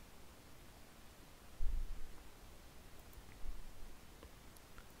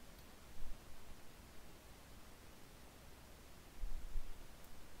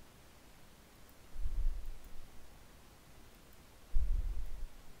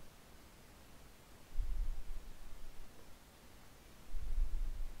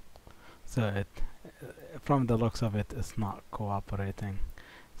 So it from the looks of it, it's not cooperating.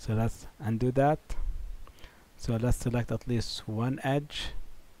 So let's undo that. So let's select at least one edge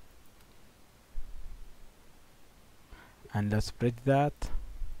and let's bridge that,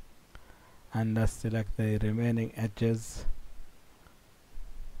 and let's select the remaining edges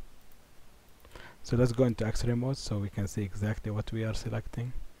So let's go into X-ray mode so we can see exactly what we are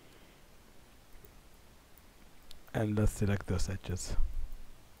selecting. And let's select those edges.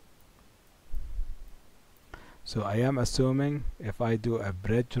 So I am assuming if I do a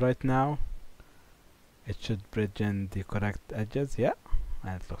bridge right now, it should bridge in the correct edges. Yeah,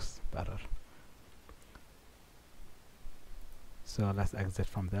 and it looks better. So let's exit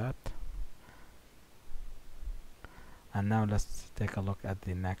from that. And now let's take a look at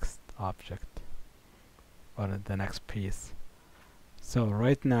the next object, or the next piece. So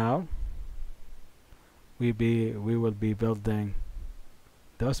right now we will be building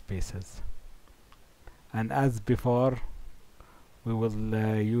those pieces, and as before we will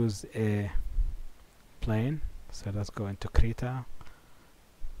use a plane. So let's go into Krita.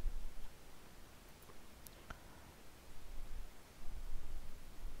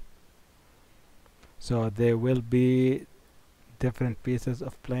 So there will be different pieces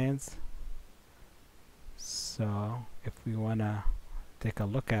of planes. So if we wanna take a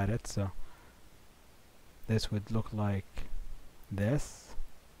look at it, so this would look like this.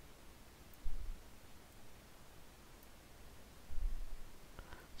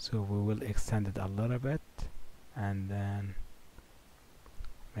 So we will extend it a little bit, and then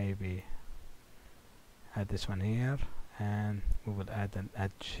maybe add this one here, and we will add an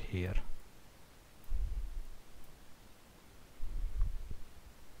edge here.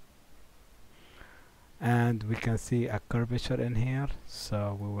 And we can see a curvature in here,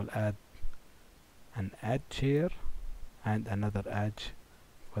 so we will add an edge here and another edge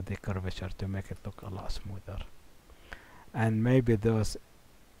for the curvature to make it look a lot smoother. And maybe those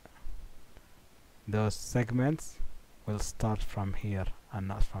segments will start from here and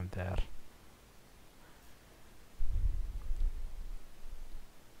not from there.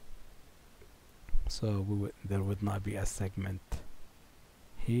 So there would not be a segment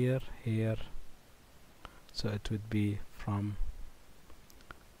here, so it would be from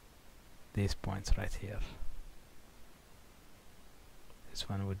these points right here. This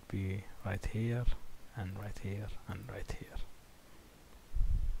one would be right here, and right here, and right here.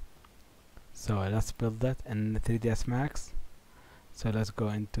 So let's build that in 3ds Max. So let's go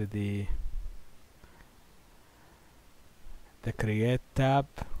into the create tab.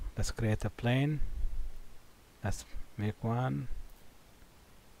 Let's create a plane. Let's make one.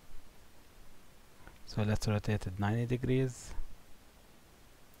 So let's rotate it 90 degrees.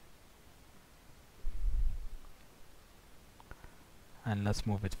 And let's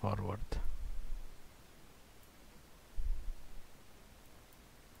move it forward.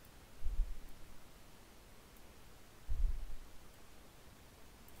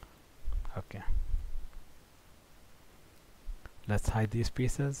 Okay. Let's hide these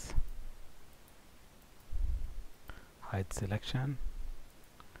pieces. Hide selection.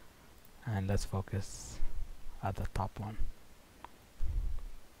 And let's focus at the top one.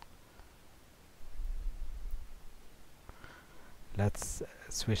 Let's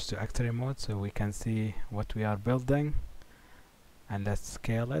switch to X-ray mode so we can see what we are building, and let's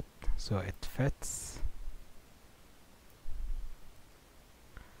scale it so it fits,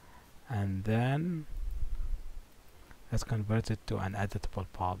 and then let's convert it to an editable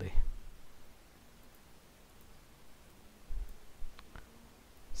poly.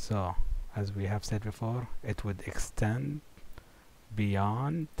 So as we have said before, it would extend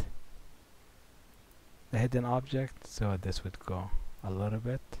beyond the hidden object, so this would go a little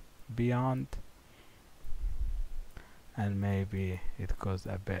bit beyond, and maybe it goes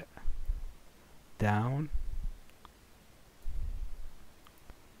a bit down,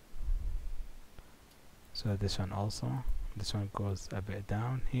 so this one also, this one goes a bit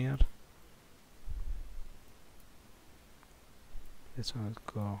down here, this one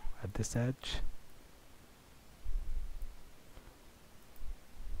would go at this edge,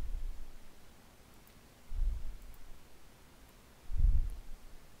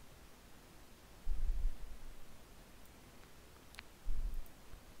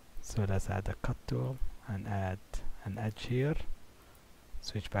 so let's add a cut tool and add an edge here.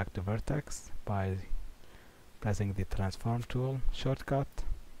 Switch back to vertex by pressing the transform tool shortcut,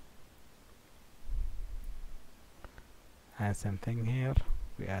 and same thing here,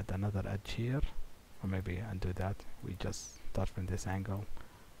 we add another edge here, or maybe undo that, we just start from this angle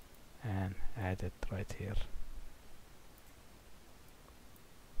and add it right here.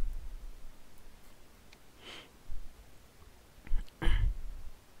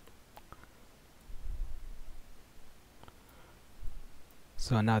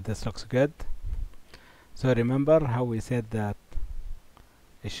 So now this looks good. So remember how we said that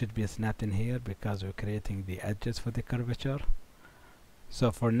it should be snapped in here because we're creating the edges for the curvature.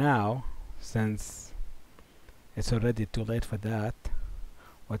 So for now, since it's already too late for that,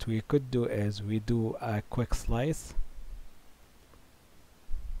 what we could do is we do a quick slice.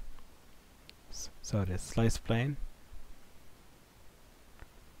 Sorry, slice plane.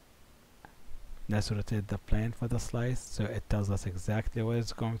 Let's rotate the plane for the slice so it tells us exactly where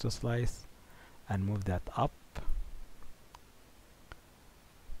it's going to slice, and move that up.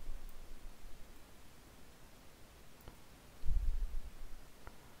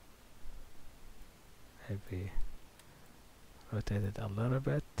 Maybe rotate it a little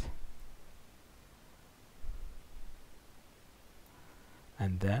bit,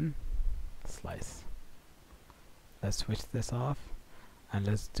 and then slice. Let's switch this off and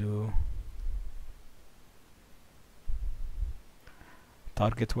let's do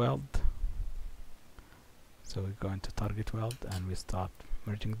target weld. So we go into target weld and we start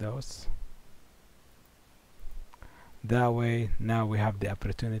merging those. That way now we have the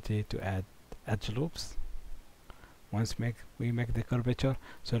opportunity to add edge loops once we make the curvature.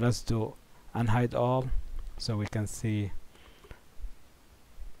 So let's do unhide all so we can see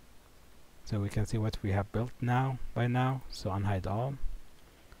what we have built by now. So unhide all,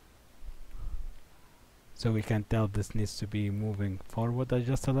 so we can tell this needs to be moving forward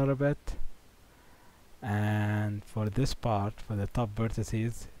just a little bit. And for this part, for the top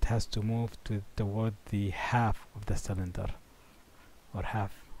vertices, it has to move toward the half of the cylinder, or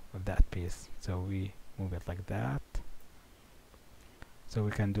half of that piece. So we move it like that. So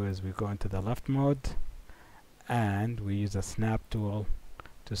we can do is we go into the left mode and we use a snap tool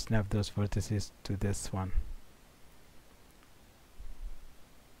to snap those vertices to this one.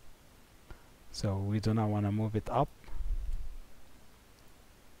 So we do not want to move it up.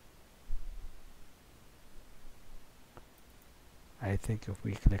 I think if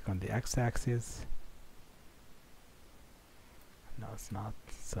we click on the x-axis, no, it's not.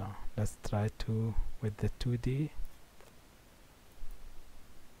 So let's try to with the 2D.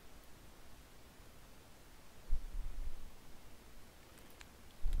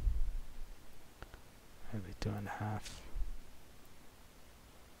 Maybe 2.5.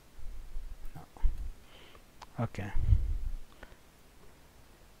 No. Okay.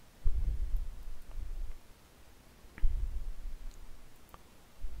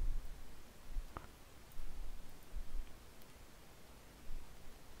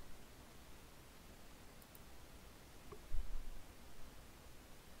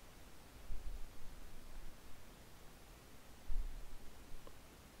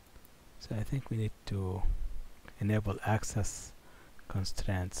 So I think we need to enable access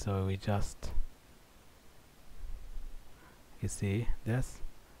constraints. So we just, you see this?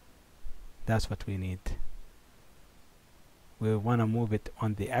 That's what we need. We want to move it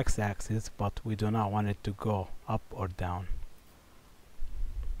on the x-axis, but we do not want it to go up or down.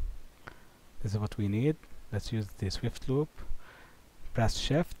 This is what we need. Let's use the Swift loop. Press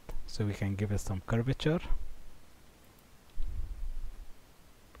shift so we can give it some curvature.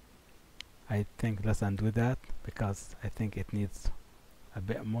 I think let's undo that because I think it needs a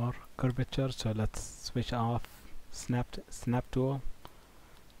bit more curvature. So let's switch off snap tool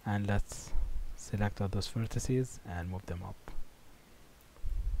and let's select all those vertices and move them up.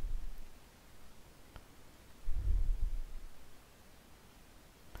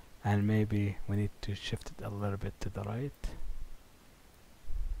 And maybe we need to shift it a little bit to the right.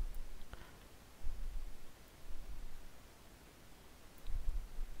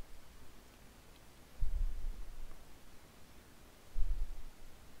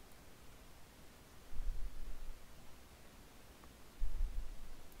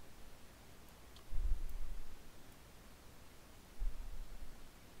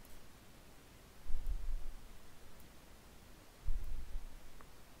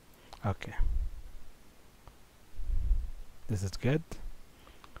 Okay, this is good.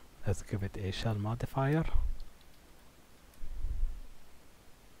 Let's give it a shell modifier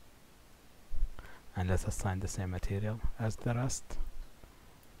and let's assign the same material as the rest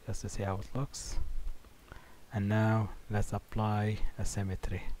just to see how it looks. And now let's apply a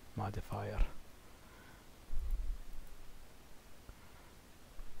symmetry modifier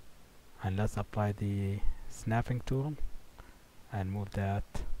and let's apply the snapping tool and move that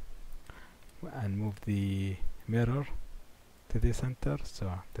and move the mirror to the center,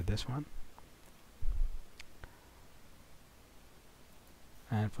 so to this one.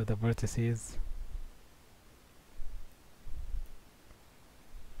 And for the vertices,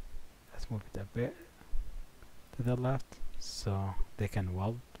 let's move it a bit to the left so they can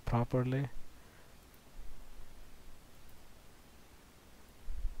weld properly.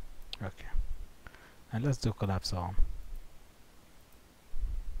 Okay, and let's do collapse all.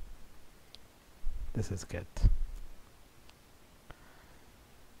 this is good.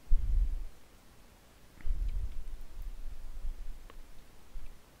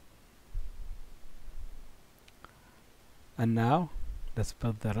 And now let's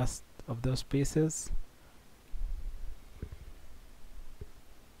build the rest of those pieces.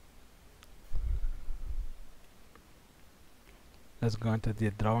 Let's go into the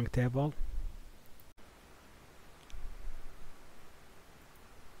drawing table.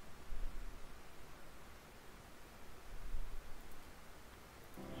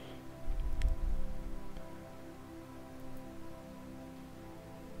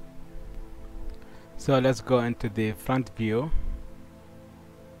 So let's go into the front view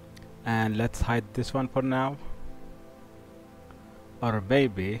and let's hide this one for now, or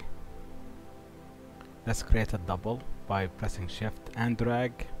maybe let's create a double by pressing shift and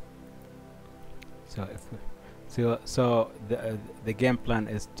drag. So if the game plan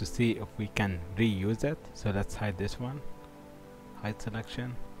is to see if we can reuse it. So let's hide this one, hide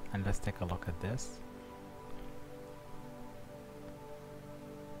selection, and let's take a look at this.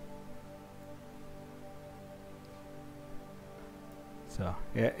 So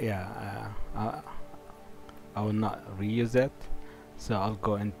I will not reuse it, so I'm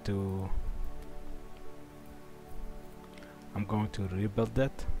going to rebuild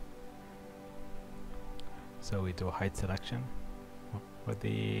it. So we do hide selection for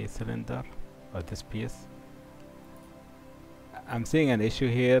the cylinder or this piece. I'm seeing an issue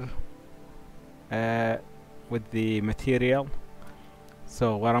here with the material,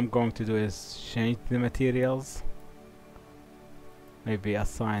 so what I'm going to do is change the materials. Maybe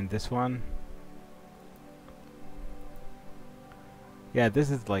assign this one. Yeah,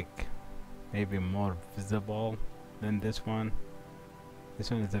 this is like maybe more visible than this one. This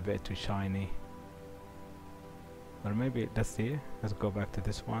one is a bit too shiny. Or maybe, let's see, let's go back to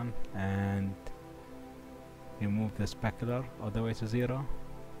this one and remove the specular all the way to 0.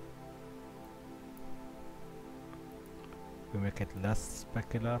 We make it less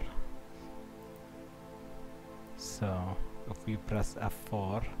specular. So if we press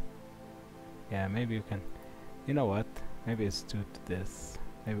F4, yeah, maybe you can, you know what, maybe it's due to this.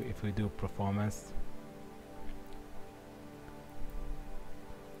 Maybe if we do performance,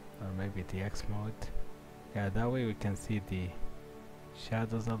 or maybe DX mode, yeah, that way we can see the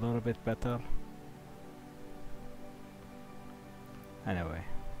shadows a little bit better. Anyway,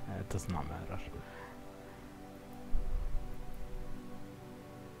 it does not matter.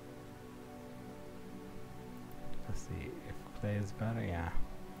 Let's see if clay is better. Yeah,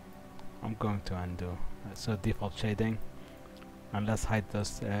 I'm going to undo. So default shading, and let's hide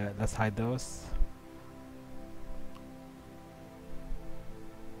those.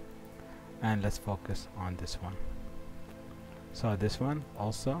 And let's focus on this one. So this one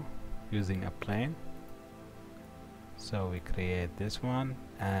also using a plane. So we create this one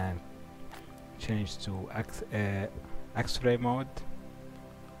and change to X-ray mode,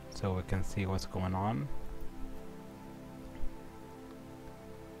 so we can see what's going on.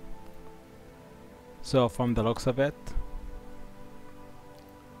 So from the looks of it,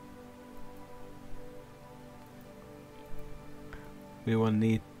 we will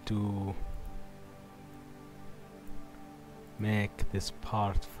need to make this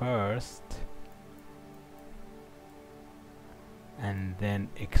part first and then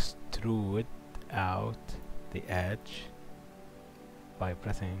extrude out the edge by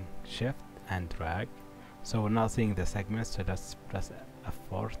pressing shift and drag. So we're not seeing the segments, so let's press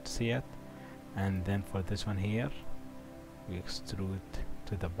F4 to see it. And then for this one here, we extrude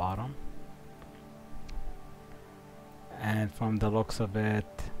to the bottom, and from the looks of it,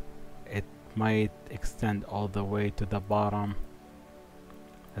 it might extend all the way to the bottom.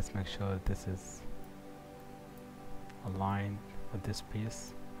 Let's make sure this is aligned with this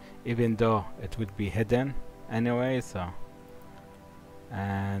piece, even though it would be hidden anyway. So,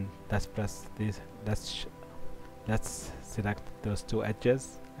 and let's press this, let's select those two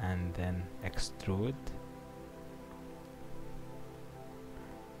edges and then extrude.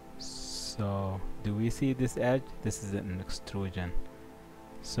 So do we see this edge? This is an extrusion,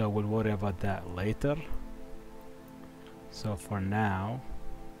 so we'll worry about that later. So for now,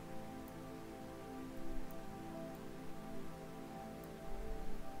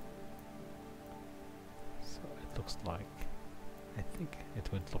 so it looks like, I think it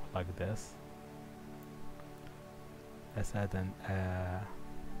would look like this. Let's add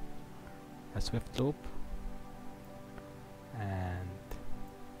a swift loop and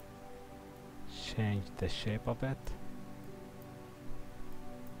change the shape of it.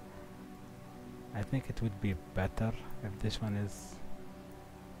 I think it would be better if this one is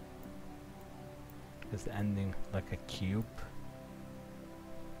is ending like a cube.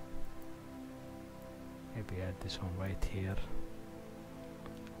 Maybe add this one right here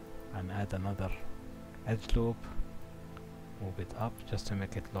and add another edge loop, move it up just to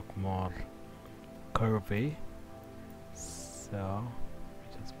make it look more curvy. So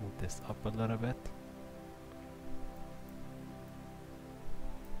just move this up a little bit.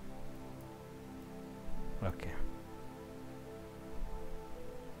 Okay,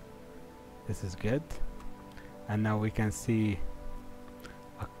 this is good, and now we can see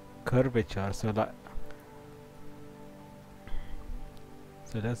a curvature. So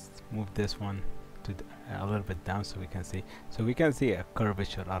let's move this one to a little bit down so we can see. So we can see a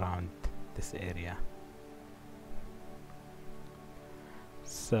curvature around this area.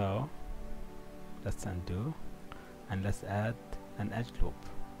 So let's undo and let's add an edge loop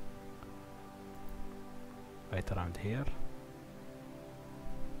right around here,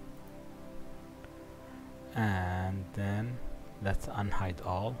 and then let's unhide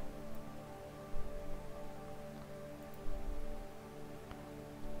all.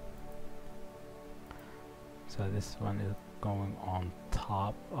 So this one is going on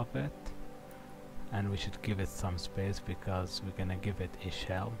top of it, and we should give it some space because we're gonna give it a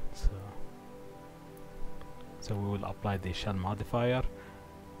shell. So we will apply the shell modifier,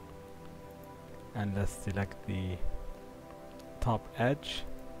 and let's select the top edge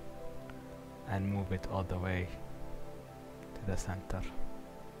and move it all the way to the center,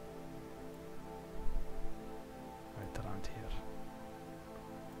 right around here.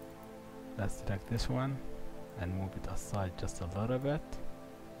 Let's select this one and move it aside just a little bit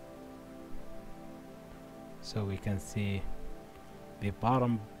so we can see the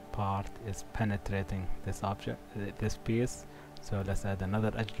bottom part is penetrating this object, this piece. So let's add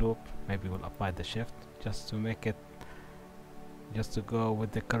another edge loop. Maybe we'll apply the shift just to make it, just to go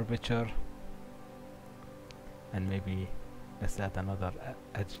with the curvature, and maybe let's add another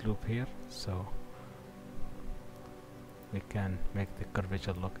edge loop here so we can make the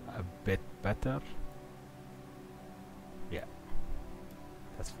curvature look a bit better. Yeah,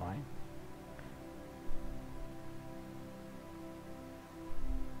 that's fine.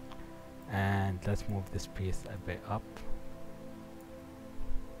 And let's move this piece a bit up.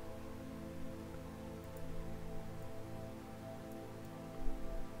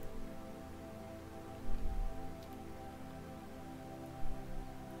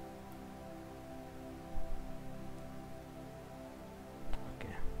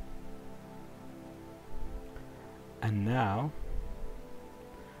 Okay. And now,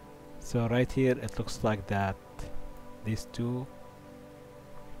 so right here it looks like that these two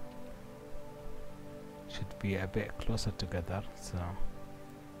should be a bit closer together, so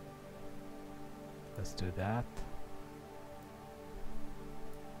let's do that.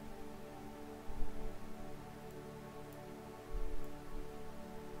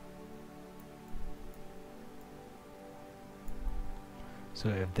 So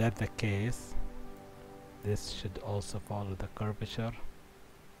if that's the case, this should also follow the curvature,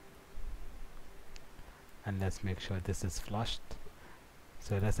 and let's make sure this is flushed.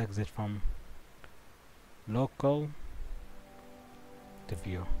 So let's exit from local to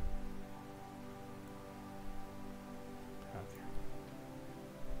view. Okay.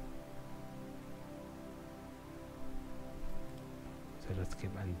 So let's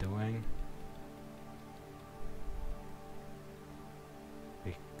keep undoing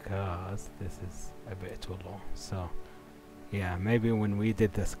because this is a bit too long. So yeah, maybe when we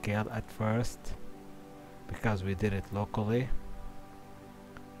did the scale at first, because we did it locally,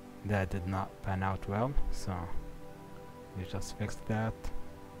 that did not pan out well, so we just fixed that.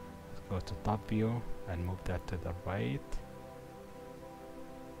 Let's go to top view and move that to the right,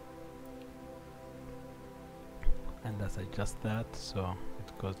 and let's adjust that so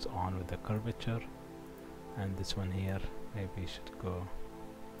it goes on with the curvature. And this one here maybe should go.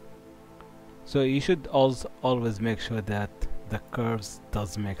 So you should also always make sure that the curves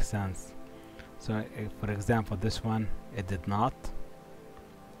does make sense. So if, for example, this one, it did not.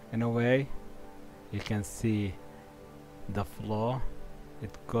 In a way, you can see the flow,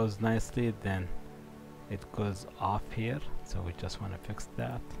 it goes nicely, then it goes off here, so we just want to fix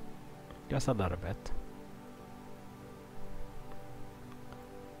that just a little bit.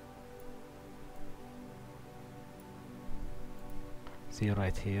 See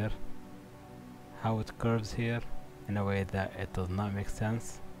right here how it curves here in a way that it does not make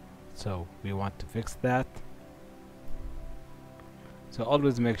sense, so we want to fix that. So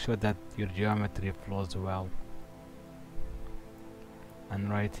always make sure that your geometry flows well. And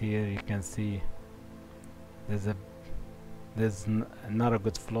right here you can see there's not a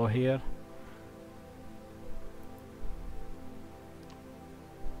good flow here,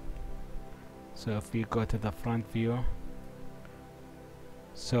 So if we go to the front view,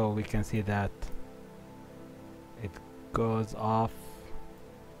 so we can see that it goes off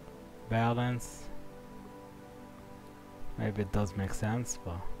balance. Maybe it does make sense,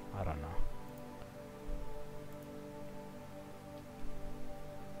 but I don't know.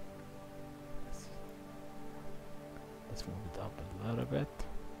 Let's move it up a little bit.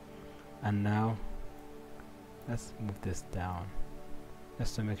 And now let's move this down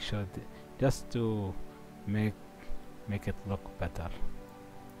just to make sure, just to make it look better.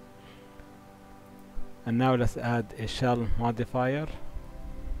 And now let's add a shell modifier.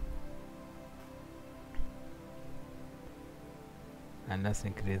 And let's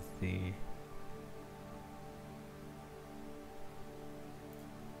increase the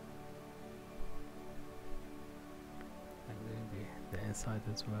and maybe the inside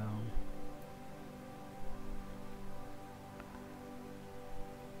as well.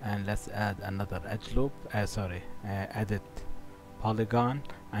 And let's add another edge loop, edit polygon,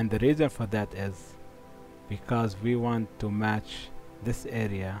 and the reason for that is because we want to match this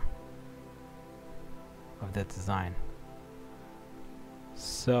area of the design.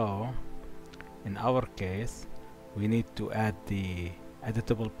 So in our case we need to add the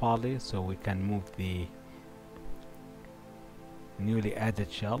editable poly so we can move the newly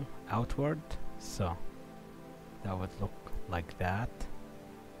added shell outward. So that would look like that.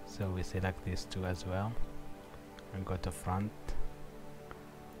 So we select these two as well and go to front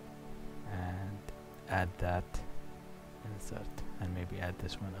and add that, insert, and maybe add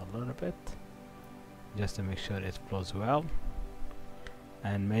this one a little bit just to make sure it flows well.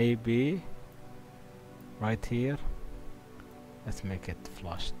 And maybe right here let's make it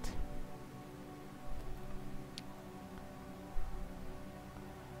flushed.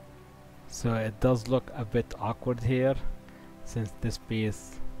 So it does look a bit awkward here, since this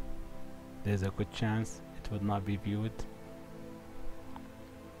piece there's a good chance it would not be viewed.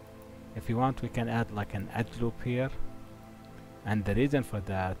 If you want, we can add like an edge loop here, and the reason for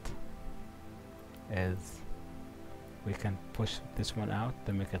that is we can push this one out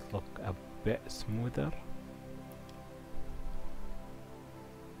to make it look a bit smoother.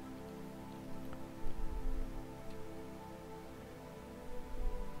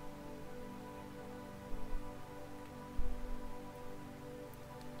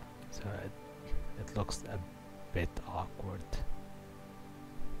 So it looks a bit awkward.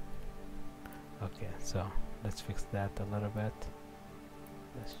 Okay, so let's fix that a little bit.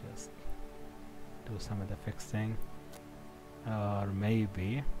 Let's just do some of the fixing. Or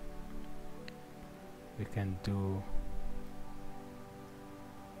maybe we can do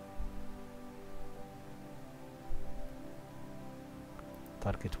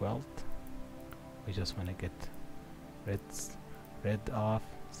target weld. We just want to get rid of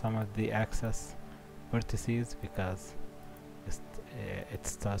some of the excess vertices because it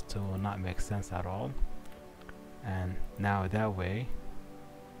starts to not make sense at all. And now that way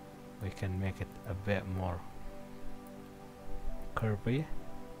we can make it a bit more curvy,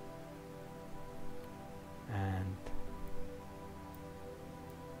 and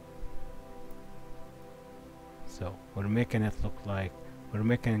so we're making it look like we're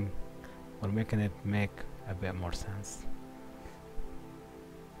making it make a bit more sense.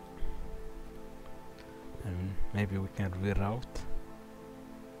 And maybe we can reroute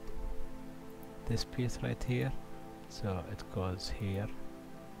this piece right here so it goes here,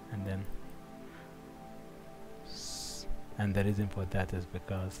 and then and the reason for that is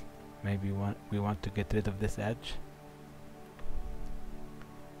because maybe we want to get rid of this edge,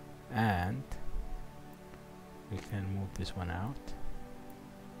 and we can move this one out,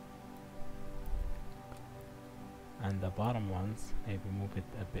 and the bottom ones maybe move it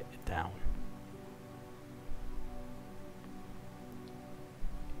a bit down.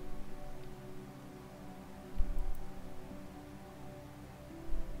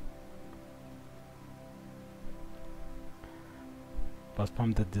 But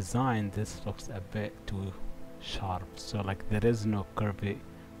from the design this looks a bit too sharp, so like there is no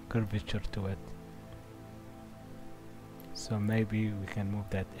curvature to it. So maybe we can move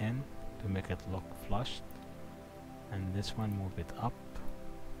that in to make it look flushed, and this one move it up,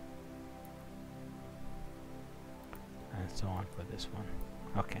 and so on for this one.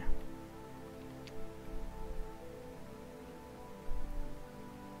 Okay.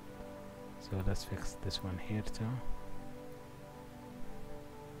 So let's fix this one here too.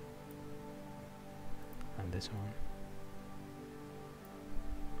 And this one.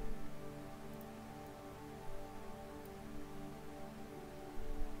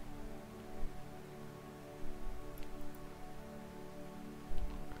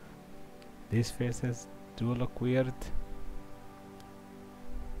 These faces do look weird.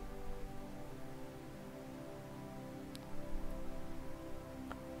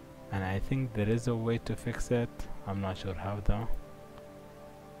 And I think there is a way to fix it. I'm not sure how though.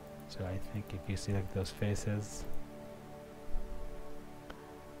 So I think if you select those faces,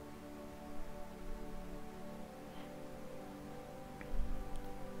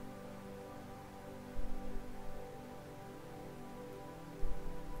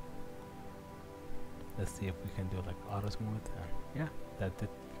 let's see if we can do like auto smooth, and yeah, that did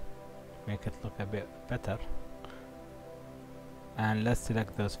make it look a bit better. And let's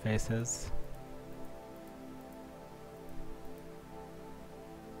select those faces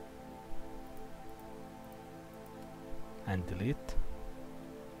and delete,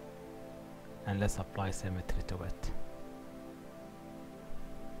 and let's apply symmetry to it.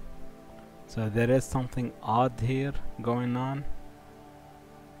 So there is something odd here going on.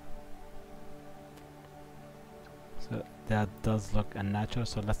 So that does look unnatural,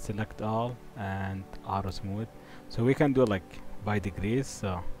 so let's select all and auto smooth. So we can do like by degrees,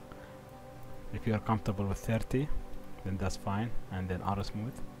 so if you're comfortable with 30 then that's fine, and then auto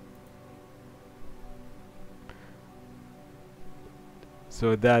smooth.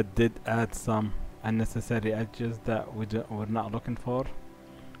 So that did add some unnecessary edges that we're not looking for.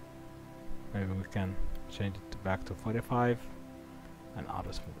 Maybe we can change it back to 45 and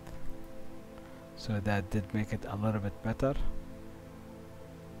auto smooth. So that did make it a little bit better.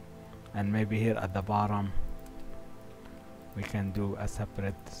 And maybe here at the bottom we can do a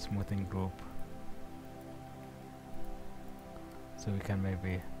separate smoothing group. So we can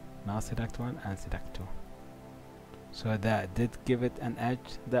maybe now select one and select two. So that did give it an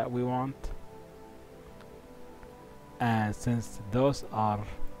edge that we want. And since those are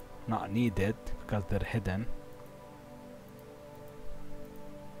not needed because they're hidden,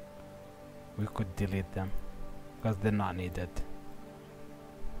 we could delete them because they're not needed.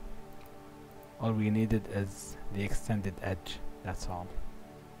 All we needed is the extended edge, that's all.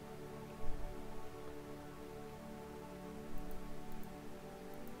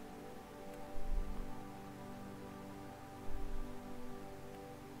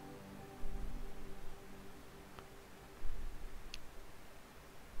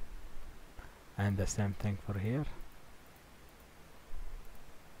 And the same thing for here.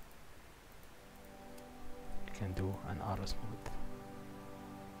 You can do an auto smooth.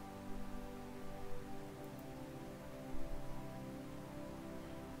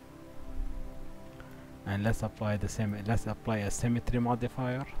 And let's apply a symmetry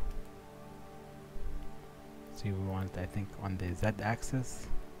modifier. See, we want, I think, on the Z axis,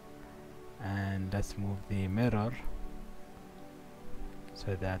 and let's move the mirror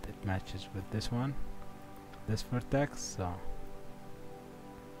so that it matches with this one, this vertex. So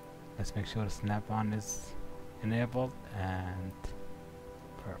let's make sure snap-on is enabled, and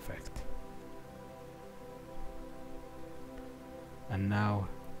perfect. And now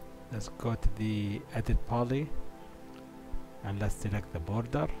let's go to the edit poly and let's select the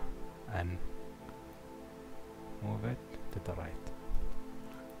border and move it to the right,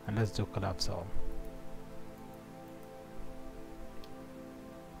 and let's do collapse all.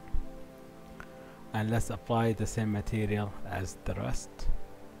 And let's apply the same material as the rest.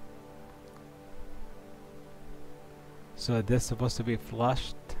 So this is supposed to be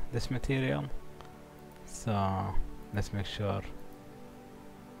flushed, this material, so let's make sure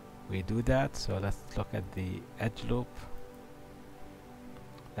we do that. So let's look at the edge loop.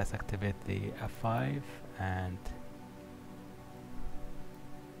 Let's activate the F5 and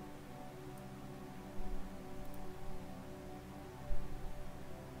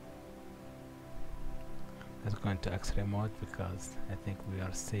let's go into X-ray mode, because I think we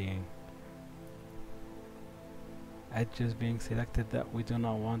are seeing edges being selected that we do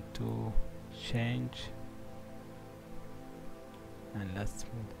not want to change. And let's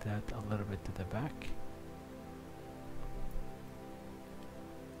move that a little bit to the back.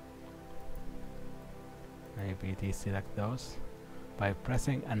 Maybe deselect those by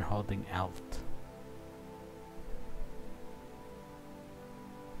pressing and holding Alt.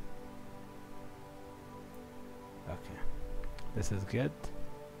 Okay, this is good.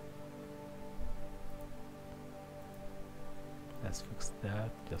 Let's fix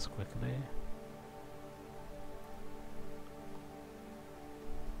that just quickly.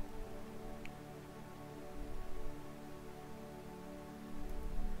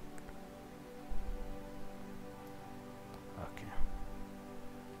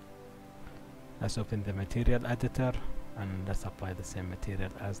 Let's open the material editor and let's apply the same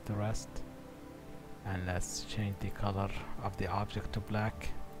material as the rest, and let's change the color of the object to black.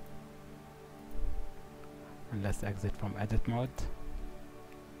 And let's exit from edit mode.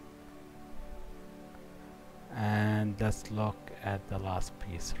 And let's look at the last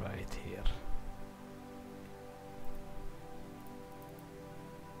piece right here.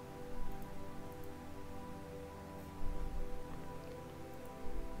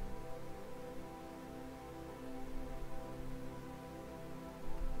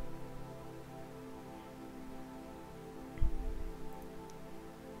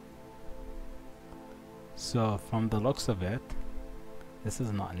 So from the looks of it, this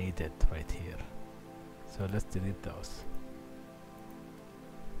is not needed right here. So let's delete those.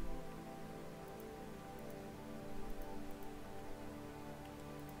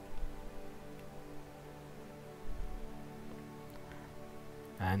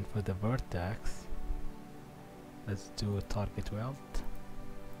 And for the vertex, let's do target weld.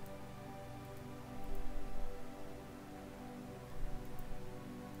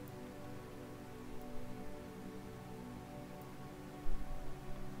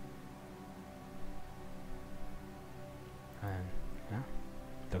 And yeah,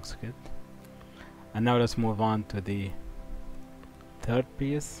 looks good. And now let's move on to the third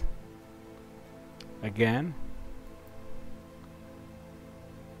piece. Again,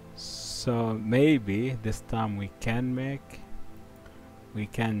 so maybe this time we can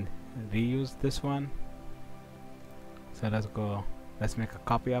reuse this one. So let's make a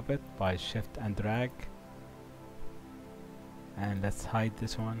copy of it by shift and drag, and let's hide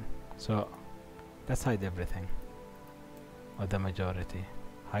this one. So let's hide everything, or the majority.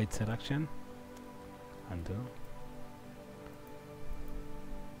 Hide selection, undo,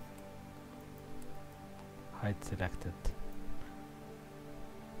 hide selected.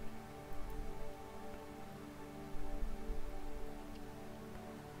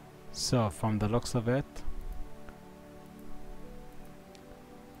 So from the looks of it,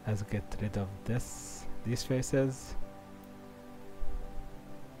 let's get rid of these faces,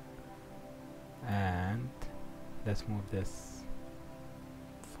 and let's move this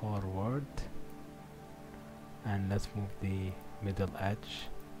forward, and let's move the middle edge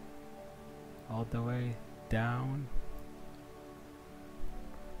all the way down.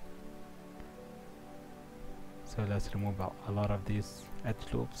 So let's remove a lot of these edge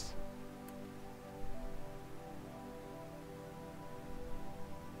loops.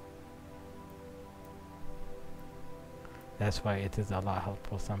 That's why it is a lot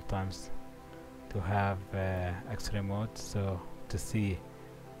helpful sometimes to have X-ray mode, so to see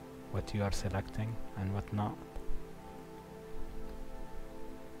what you are selecting and what not.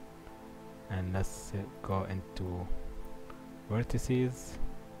 And let's go into vertices,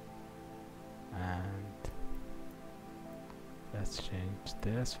 and let's change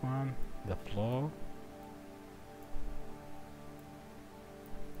this one, the flow.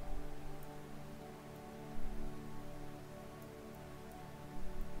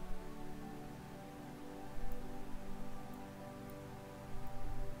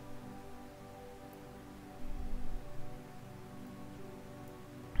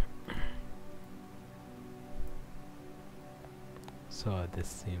 So this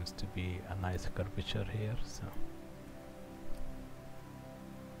seems to be a nice curvature here, so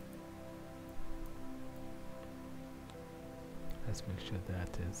let's make sure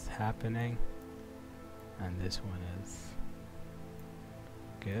that is happening, and this one is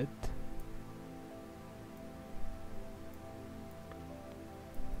good.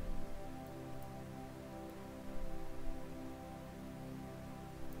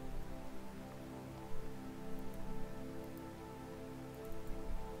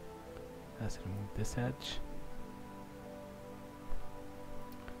 Let's remove this edge,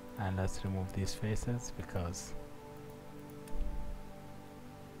 and let's remove these faces because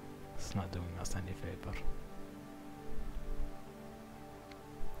it's not doing us any favor.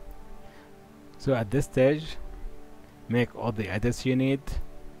 So at this stage, make all the edits you need.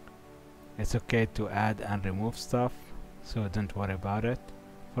 It's okay to add and remove stuff, so don't worry about it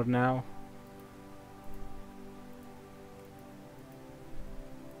for now.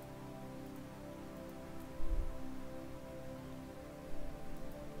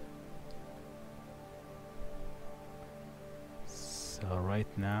 So right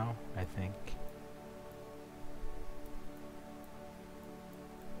now, I think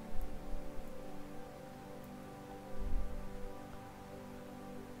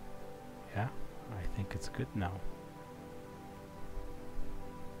yeah, I think it's good now.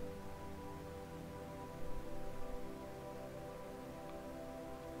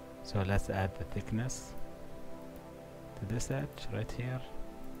 So let's add the thickness to this edge right here.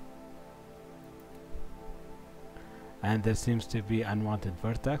 And there seems to be unwanted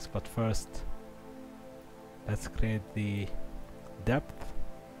vertex, but first let's create the depth,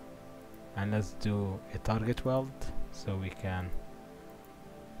 and let's do a target weld so we can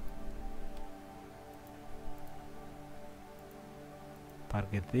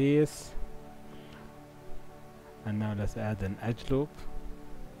target this. And now let's add an edge loop,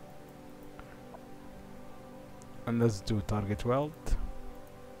 and let's do target weld.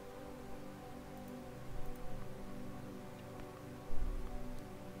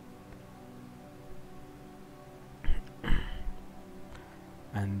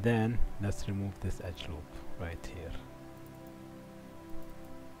 And then let's remove this edge loop right here.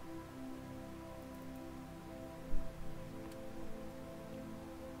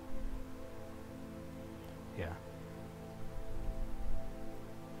 Yeah.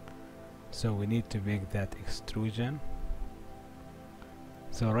 So we need to make that extrusion.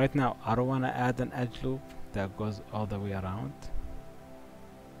 So right now I don't want to add an edge loop that goes all the way around,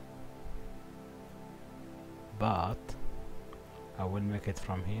 but I will make it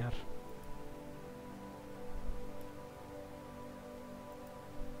from here.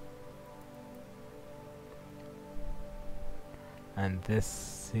 And this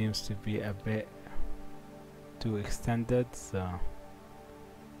seems to be a bit too extended, so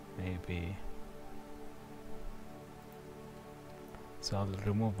maybe, so I'll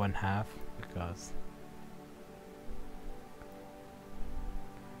remove 1/2, because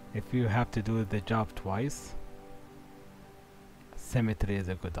if you have to do the job twice, symmetry is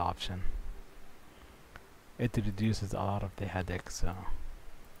a good option. It reduces a lot of the headache. So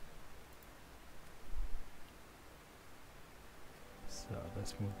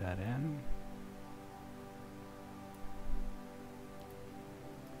let's move that in.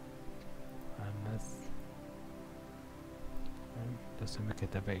 And let's just to make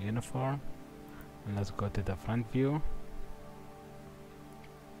it a bit uniform, and let's go to the front view.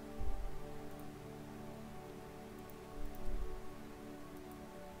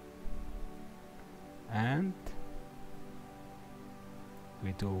 And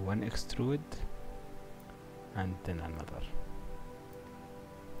we do one extrude and then another.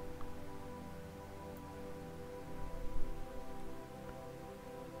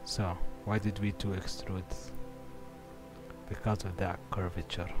 So why did we do extrudes? Because of that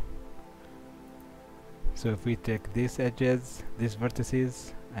curvature. So if we take these edges, these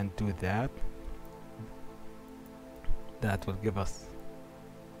vertices, and do that, that will give us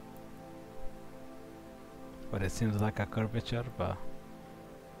what it seems like a curvature, but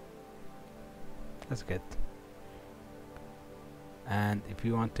that's good. And if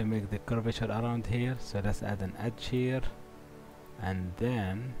you want to make the curvature around here, so let's add an edge here, and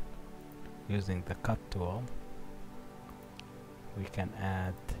then using the cut tool we can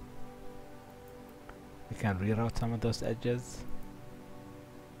reroute some of those edges.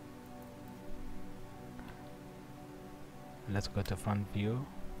 Let's go to front view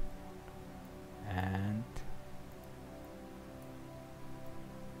and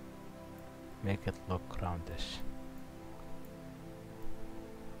make it look roundish.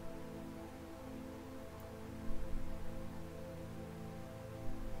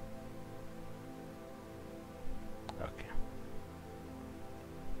 Okay.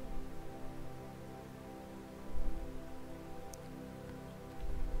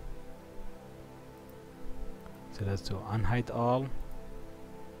 So let's do unhide all,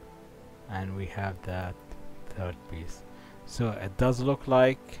 and we have that third piece. So it does look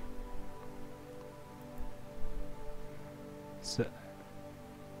like so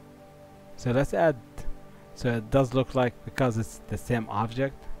let's add, so it does look like, because it's the same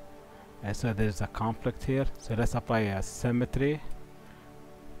object, so there's a conflict here, so let's apply a symmetry.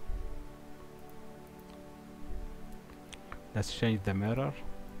 Let's change the mirror.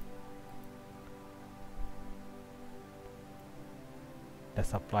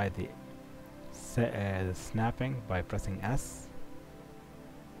 Let's apply the snapping by pressing S.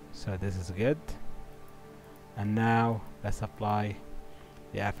 So this is good. And now let's apply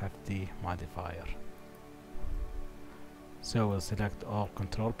the FFD modifier. So we'll select all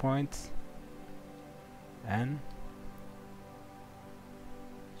control points and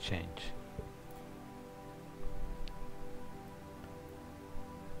change.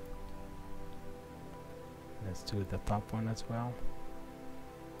 Let's do the top one as well.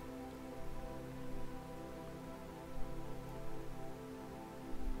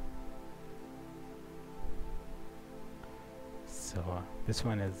 So this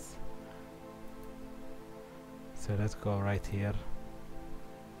one is, so let's go right here.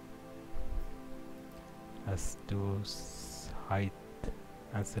 Let's do height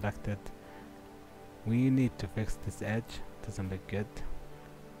and select it. We need to fix this edge, doesn't look good.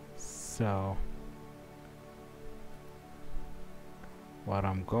 So what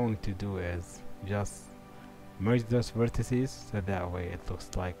I'm going to do is just merge those vertices so that way it looks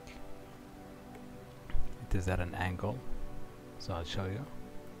like it is at an angle. So I'll show you.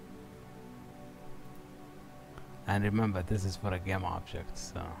 And remember, this is for a game object,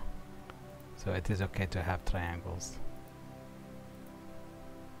 so it is okay to have triangles.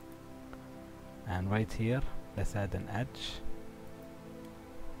 And right here, let's add an edge.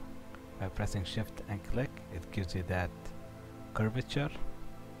 By pressing shift and click, it gives you that curvature,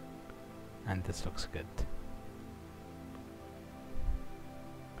 and this looks good.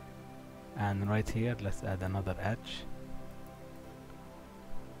 And right here, let's add another edge.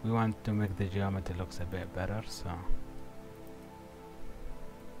 We want to make the geometry looks a bit better, so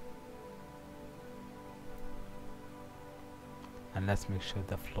and let's make sure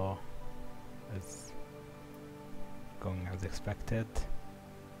the flow is going as expected.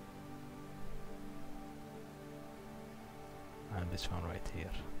 And this one right here.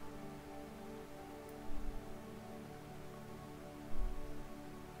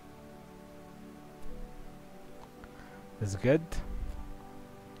 Is good.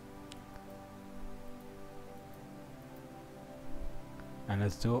 And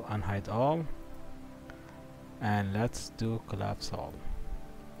let's do unhide all, and let's do collapse all.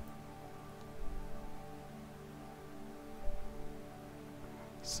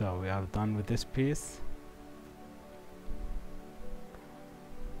 So we are done with this piece.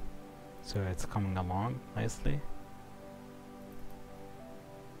 So it's coming along nicely.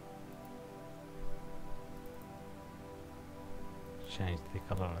 Change the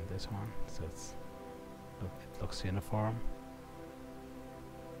color on this one so it looks uniform.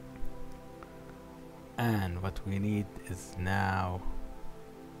 And what we need is now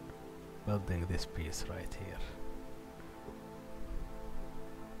building this piece right here.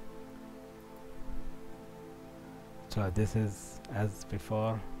 So this is as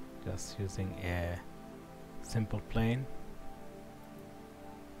before, just using a simple plane.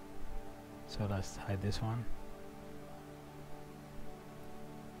 So let's hide this one.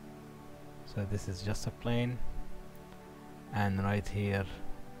 So this is just a plane, and right here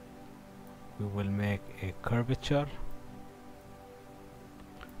we will make a curvature.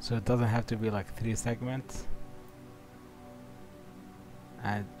 So it doesn't have to be like 3 segments.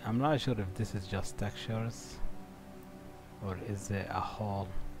 And I'm not sure if this is just textures or is it a whole.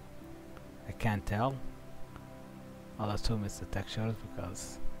 I can't tell. I'll assume it's the textures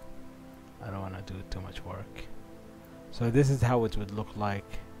because I don't want to do too much work. So this is how it would look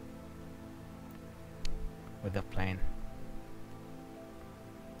like with the plane.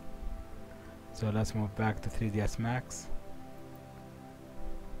 So let's move back to 3ds Max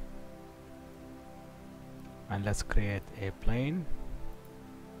and let's create a plane.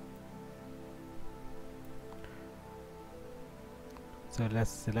 So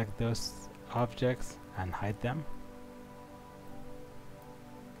let's select those objects and hide them,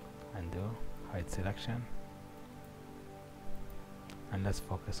 and do hide selection, and let's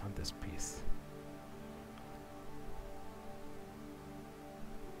focus on this piece.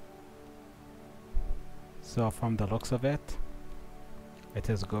 So from the looks of it, it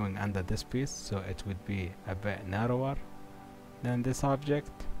is going under this piece, so it would be a bit narrower than this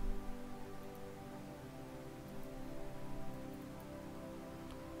object.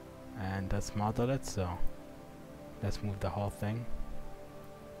 And let's model it, so let's move the whole thing.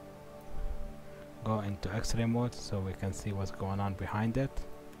 Go into X-ray mode so we can see what's going on behind it.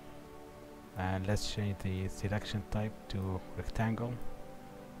 And let's change the selection type to rectangle.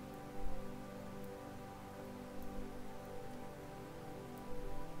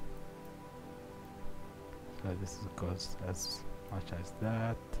 So this goes as much as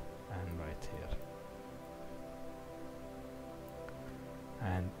that, and right here.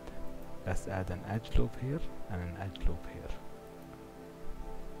 And let's add an edge loop here and an edge loop here.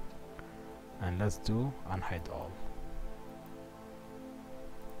 And let's do unhide all.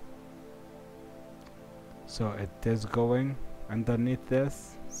 So it is going underneath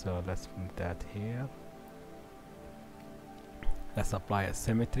this, so let's move that here. Let's apply a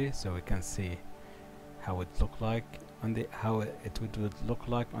symmetry so we can see how it look like on the it would look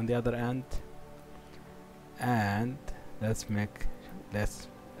like on the other end. And let's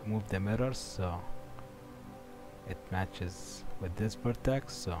move the mirrors so it matches with this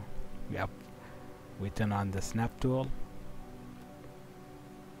vertex. So we turn on the snap tool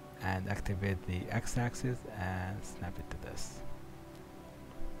and activate the x-axis and snap it to this.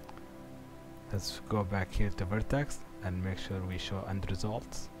 Let's go back here to vertex and make sure we show end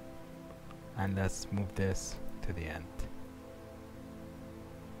results, and let's move this to the end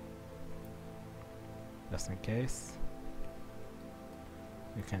just in case.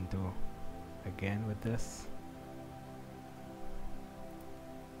 we can do again with this.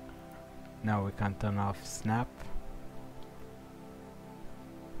 Now we can turn off snap.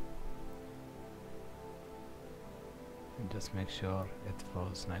 And just make sure it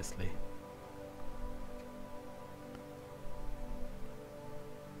flows nicely.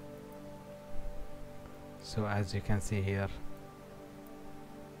 So as you can see here,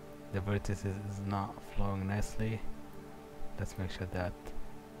 the vertices is not flowing nicely. Let's make sure that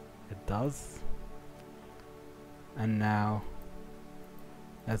it does. And now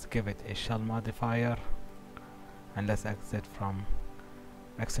let's give it a shell modifier, and let's exit from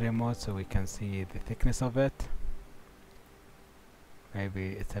X-ray mode so we can see the thickness of it. Maybe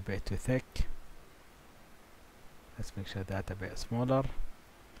it's a bit too thick. Let's make sure that a bit smaller,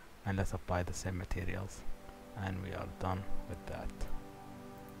 and let's apply the same materials, and we are done with that.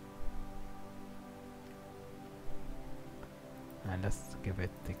 And let's give it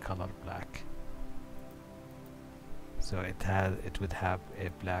the color black, so it would have a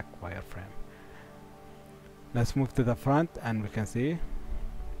black wireframe. Let's move to the front, and we can see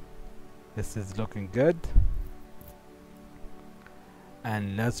this is looking good.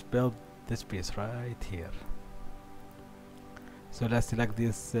 And let's build this piece right here. So let's select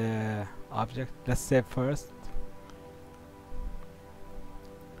this object. Let's save first,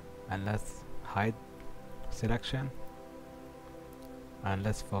 and let's hide selection, and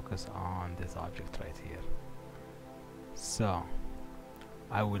let's focus on this object right here. So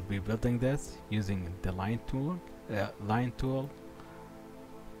I will be building this using the line tool.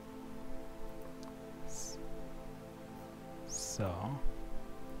 So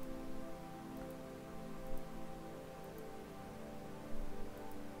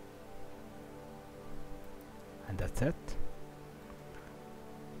and that's it.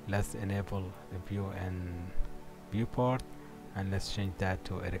 Let's enable the view in viewport, and let's change that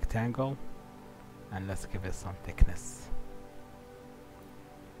to a rectangle, and let's give it some thickness.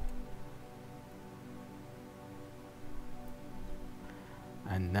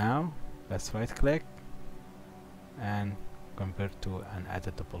 And now let's right click and convert to an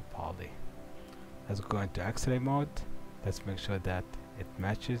editable poly. Let's go into X-ray mode. Let's make sure that it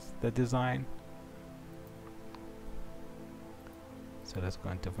matches the design. So let's go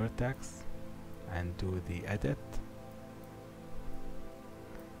into vertex and do the edit.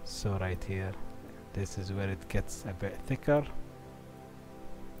 So right here, this is where it gets a bit thicker.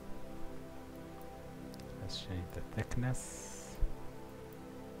 Let's change the thickness.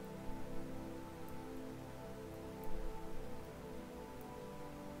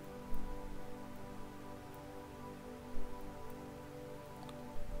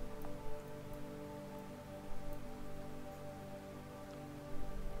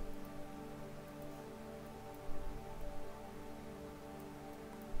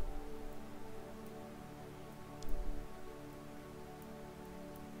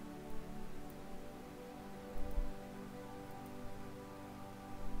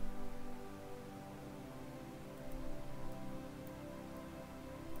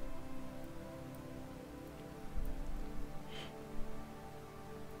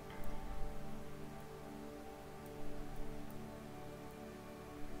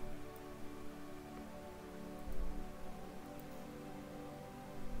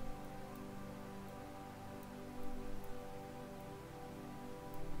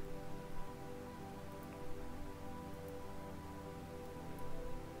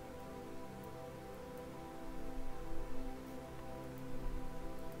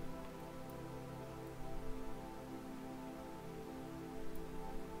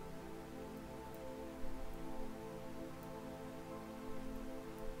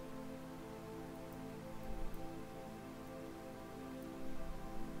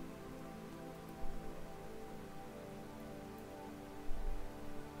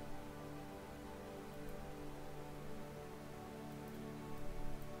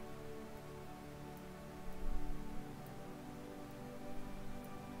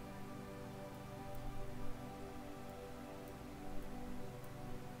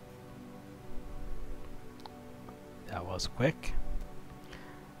 That was quick.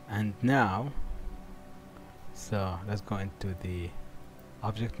 And now, so let's go into the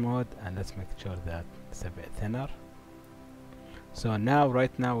object mode, and let's make sure that it's a bit thinner. So now,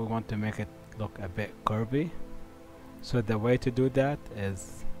 right now, we want to make it look a bit curvy. So the way to do that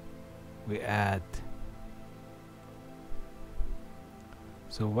is we add,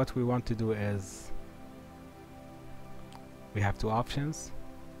 so what we want to do is we have two options.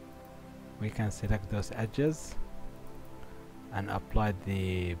 We can select those edges and apply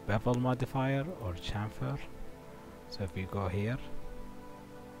the bevel modifier or chamfer. So if we go here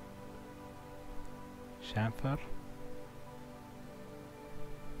chamfer.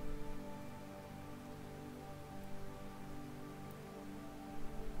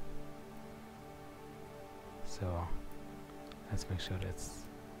 So let's make sure it's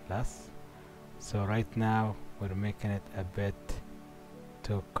less. So right now we're making it a bit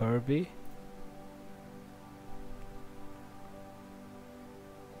too curvy.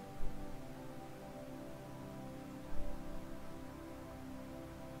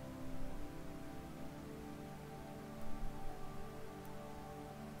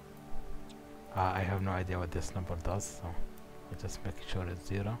 I have no idea what this number does, so we'll just make sure it's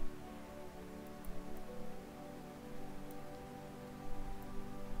 0.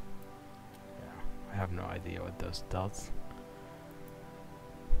 I have no idea what this does.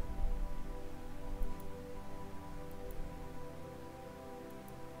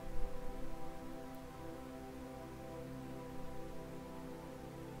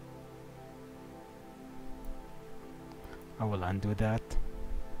 I will undo that.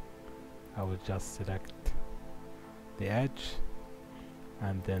 I will just select the edge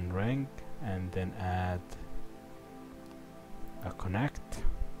and then ring and then add a connect,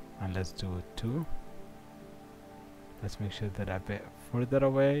 and let's do 2. Let's make sure that a bit further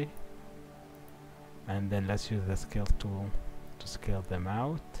away, and then let's use the scale tool to scale them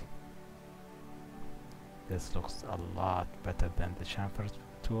out. This looks a lot better than the chamfer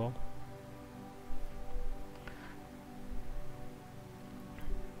tool.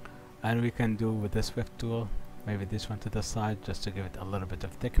 And we can do with the Swift tool, maybe this one to the side just to give it a little bit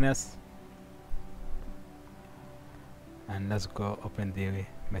of thickness. And let's go open the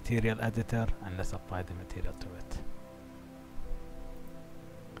material editor and let's apply the material to it.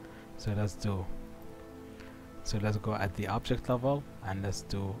 So let's go at the object level and let's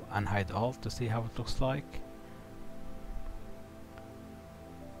do unhide all to see how it looks like.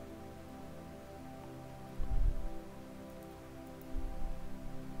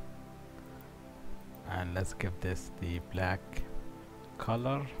 And let's give this the black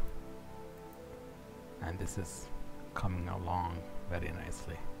color, and this is coming along very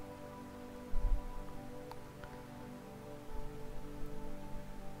nicely.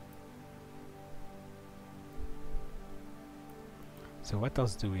 So what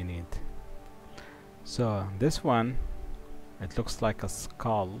else do we need? So this one, it looks like a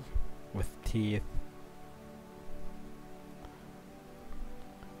skull with teeth.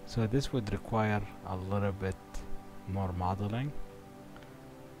 So this would require a little bit more modeling.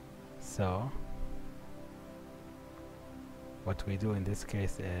 So what we do in this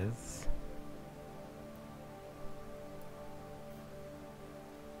case is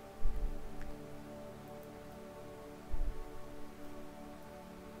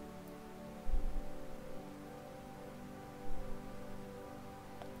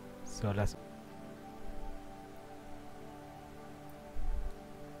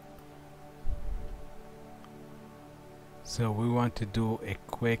so we want to do a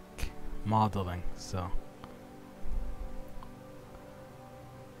quick modeling, so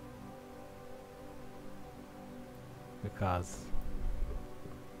because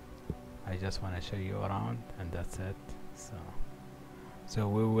I just want to show you around and that's it. So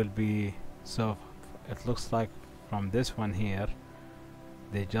we will be, so it looks like from this one here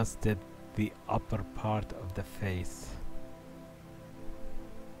they just did the upper part of the face.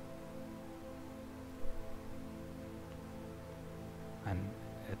 And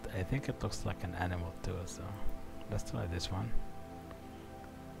I think it looks like an animal too, so let's try this one.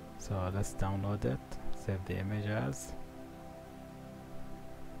 So let's download it, save the image as.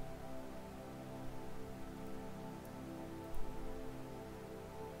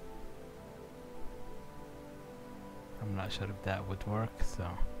 I'm not sure if that would work, so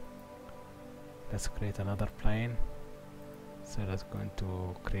let's create another plane. So let's go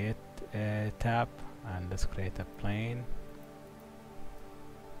into create a tab and let's create a plane.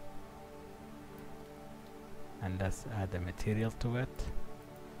 And let's add a material to it,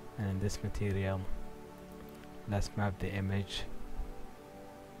 and in this material let's map the image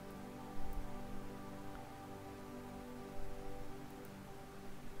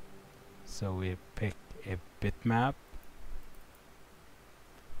so we pick a bitmap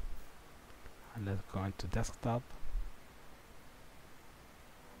and let's go into desktop.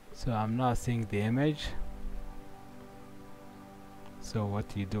 So I'm not seeing the image, so what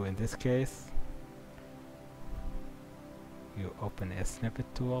you do in this case, you open a snippet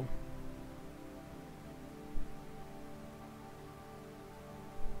tool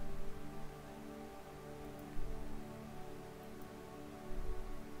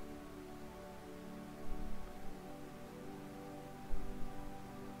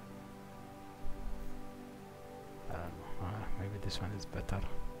this one is better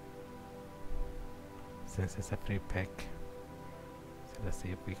since it's a free pick. So let's see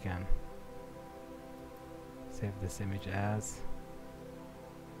if we can save this image as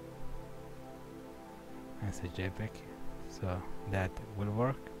a JPEG, so that will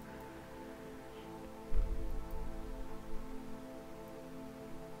work.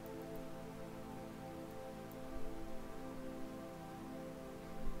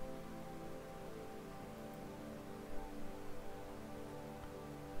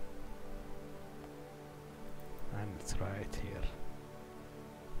 And it's right here.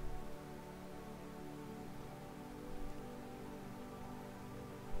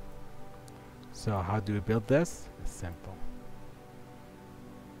 So how do we build this? It's simple.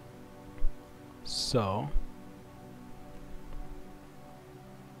 So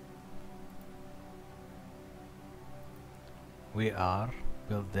we are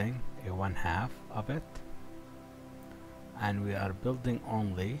building a 1/2 of it, and we are building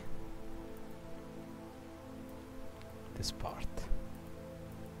only this part.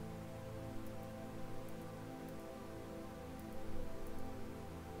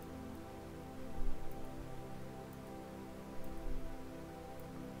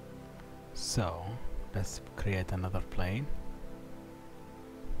 So let's create another plane.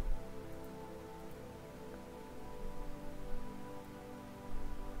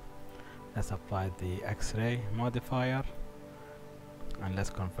 Let's apply the X-ray modifier and let's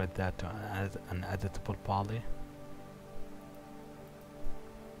convert that to an editable poly.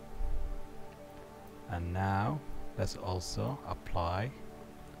 And now let's also apply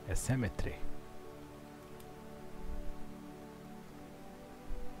a symmetry.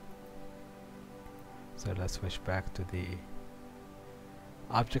 So let's switch back to the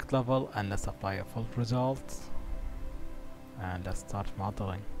object level and let's apply a full result and let's start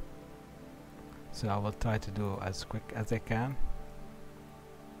modeling. So I will try to do as quick as I can.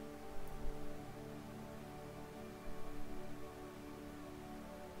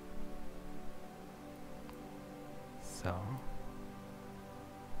 So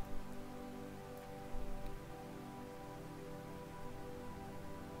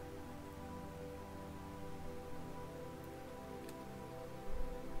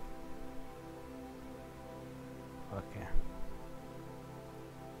okay,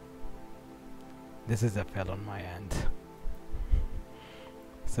 this is a fail on my end.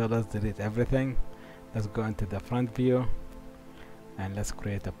 So let's delete everything. Let's go into the front view and let's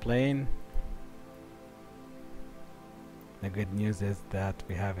create a plane. The good news is that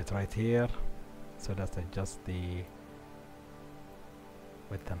we have it right here. So let's adjust the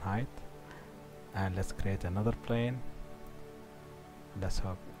width and height and let's create another plane. Let's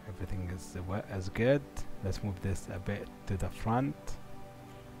hope everything is good. Let's move this a bit to the front.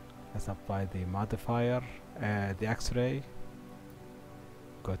 Let's apply the modifier, the X-ray,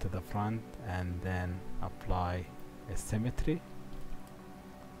 go to the front and then apply a symmetry.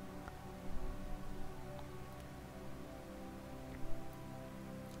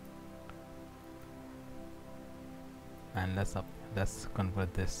 And let's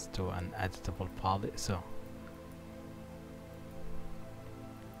convert this to an editable poly. So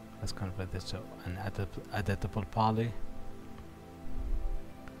let's convert this to an editable poly,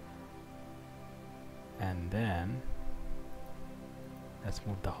 and then let's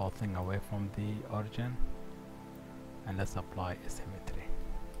move the whole thing away from the origin and let's apply a symmetry.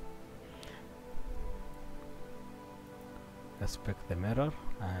 Let's pick the mirror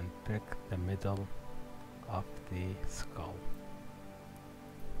and pick the middle of the skull.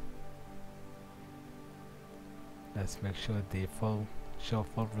 Let's make sure the show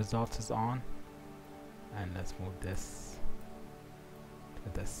full results is on, and let's move this to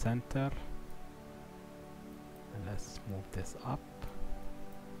the center and let's move this up.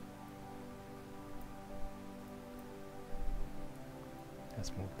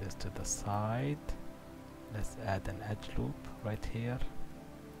 Let's move this to the side. Let's add an edge loop right here.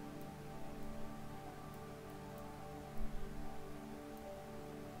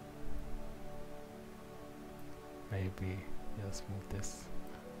 Maybe let's move this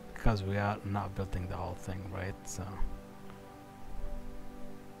because we are not building the whole thing, right? So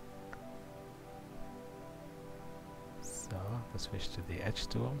let's switch to the edge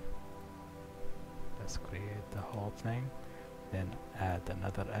tool. Let's create the whole thing, then add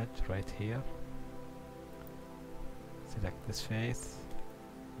another edge right here. Select this face,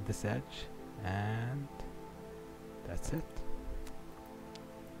 this edge, and that's it.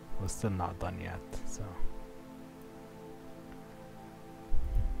 We're still not done yet, so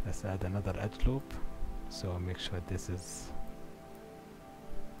let's add another edge loop. So make sure this is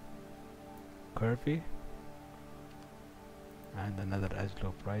curvy. and another edge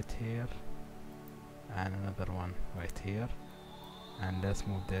loop right here, and another one right here, and let's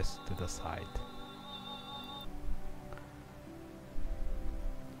move this to the side.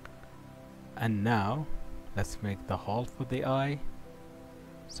 And now let's make the hole for the eye.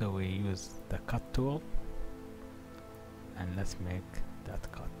 So we use the cut tool, and let's make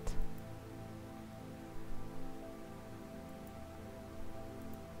that cut.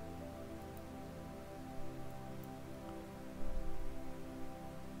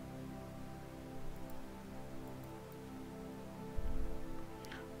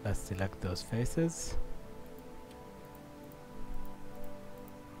 Let's select those faces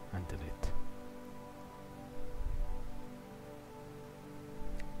and delete.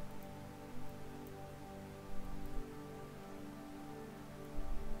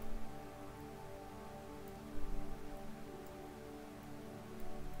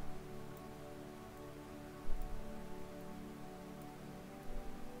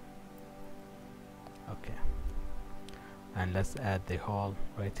 Okay, and let's add the hole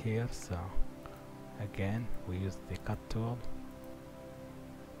right here. So again we use the cut tool,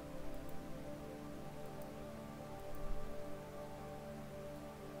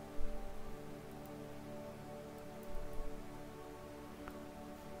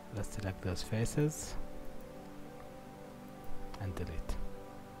 let's select those faces and delete.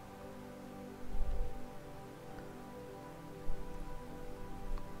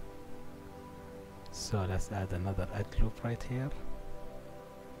 So let's add another edge loop right here,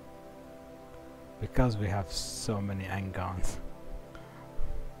 because we have so many n-gons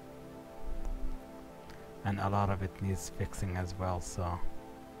and a lot of it needs fixing as well. So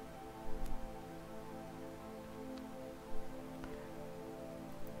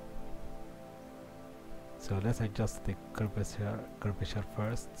let's adjust the curvature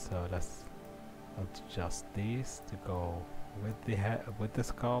first. So let's adjust these to go with the head, with the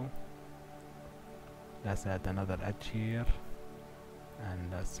skull. Let's add another edge here,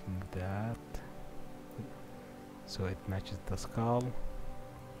 and let's move that so it matches the skull,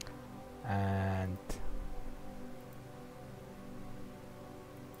 and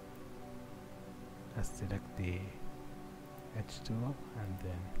let's select the edge tool and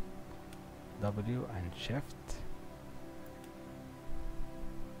then W and shift.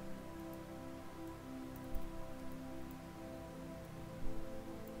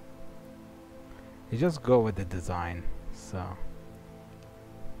 You just go with the design. So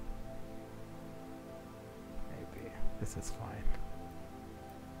maybe this is fine.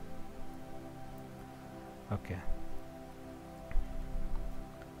 Okay,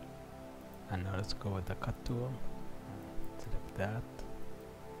 and now let's go with the cut tool, select that,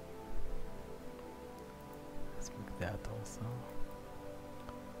 let's make that also,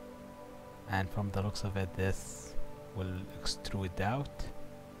 and from the looks of it this will extrude out.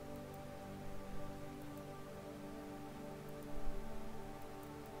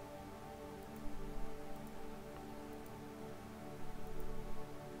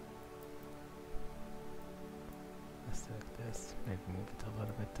 Select this, maybe move it a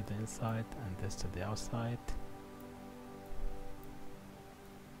little bit to the inside and this to the outside.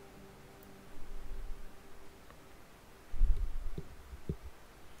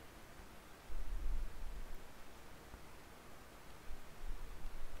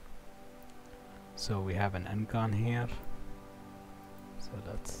 So we have an n-gon here, so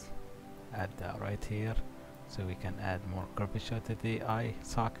let's add that right here so we can add more curvature to the eye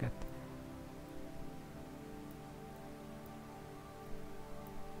socket.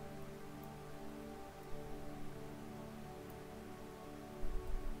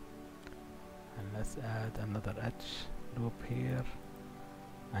 Let's add another edge loop here,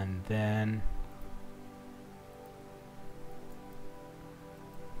 and then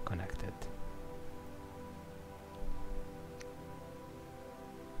connect it.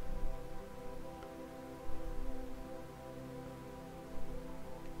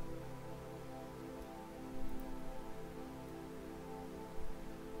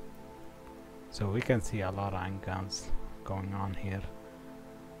 So we can see a lot of n-gons going on here.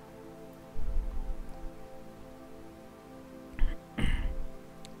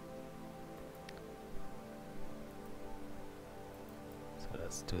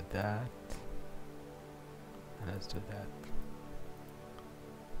 Let's do that, and let's do that.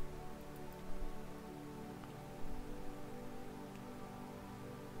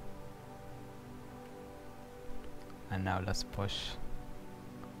 And now let's push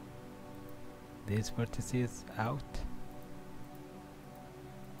these vertices out,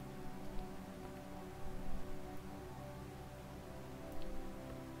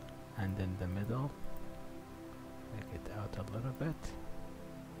 and in the middle make it out out a little bit.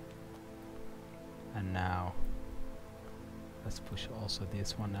 And now let's push also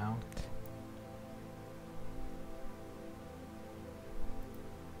this one out.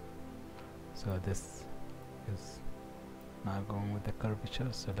 So this is not going with the curvature,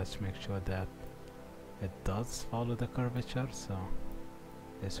 so let's make sure that it does follow the curvature. So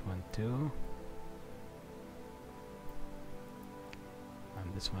this one too,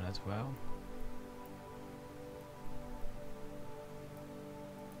 and this one as well.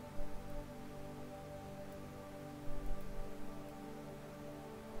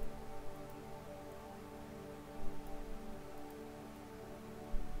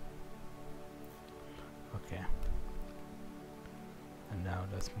 Okay, and now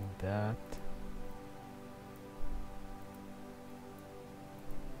let's move that.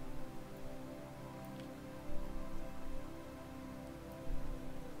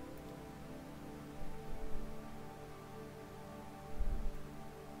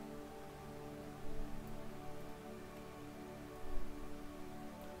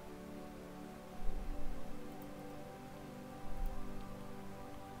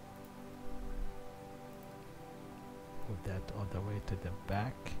 Move that all the way to the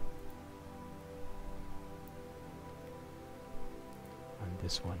back, and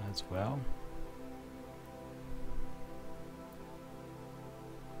this one as well.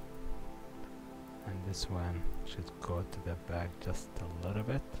 And this one should go to the back just a little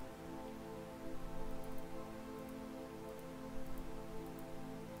bit.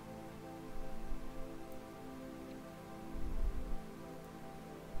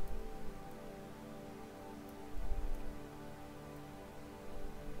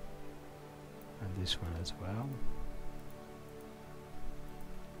 This one as well.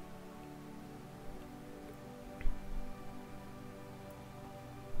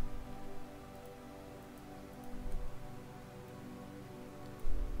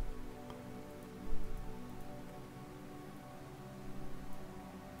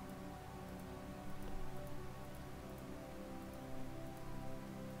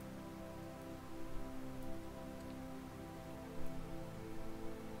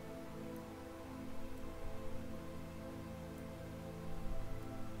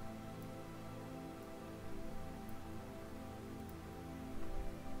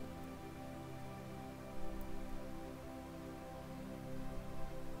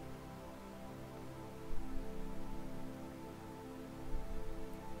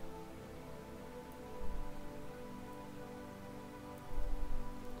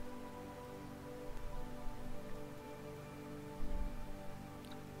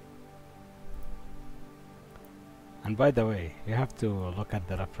 And by the way, you have to look at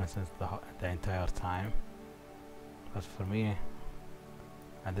the references the entire time. But for me,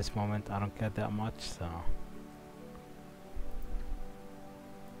 at this moment, I don't care that much, so.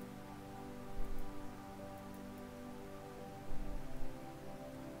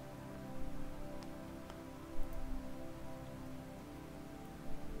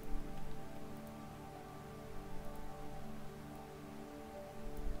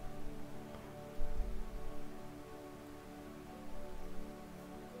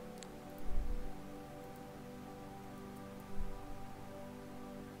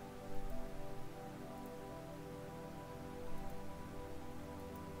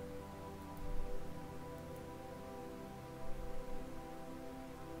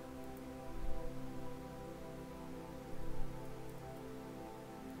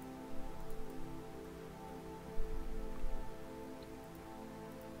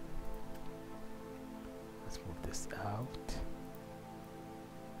 Let's move this out.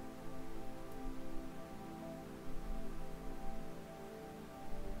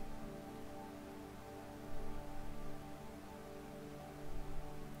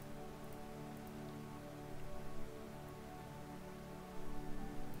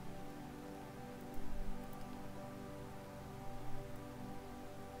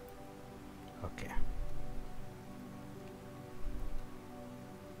 Okay.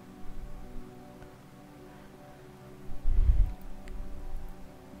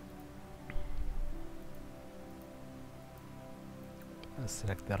 Let's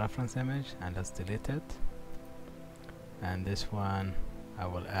select the reference image and let's delete it. And this one I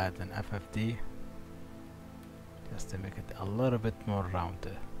will add an FFD just to make it a little bit more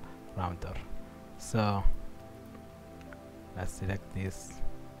rounder. So let's select these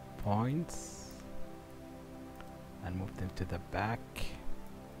points and move them to the back,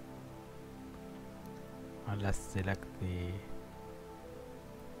 and let's select the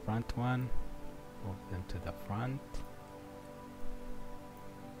front one, move them to the front,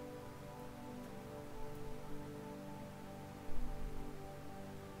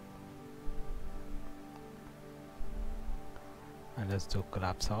 let's do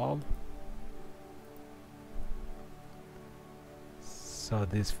collapse all. So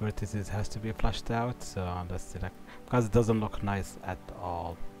these vertices has to be flushed out, so let's select, because it doesn't look nice at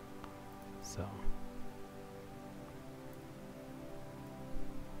all. So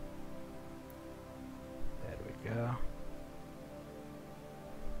there we go.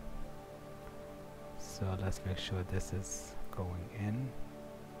 So let's make sure this is going in.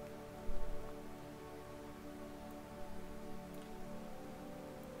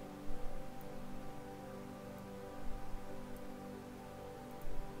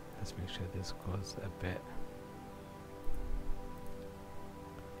 Let's make sure this goes a bit.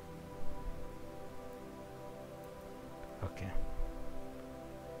 Okay.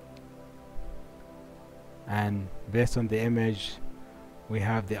 And based on the image, we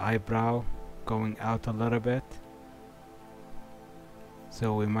have the eyebrow going out a little bit.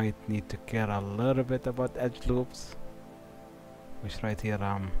 So we might need to care a little bit about edge loops, which right here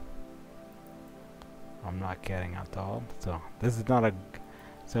I'm not caring at all. So this is not a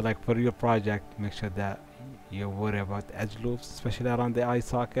so like for your project, make sure that you worry about edge loops, especially around the eye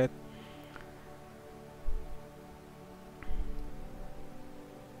socket.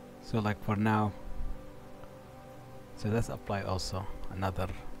 So like for now, so let's apply also another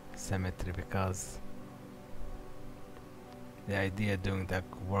symmetry, because the idea doing that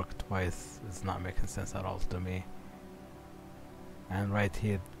work twice is not making sense at all to me. And right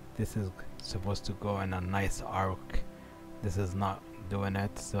here, this is supposed to go in a nice arc. This is not doing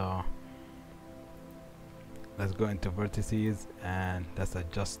it, so let's go into vertices and let's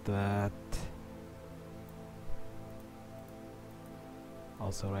adjust that.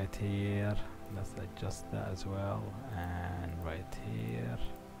 Also right here, let's adjust that as well, and right here.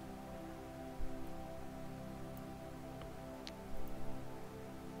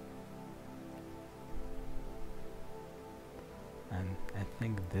 And I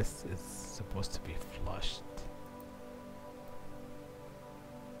think this is supposed to be flushed.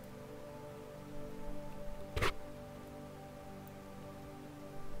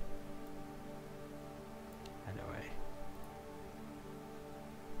 Anyway.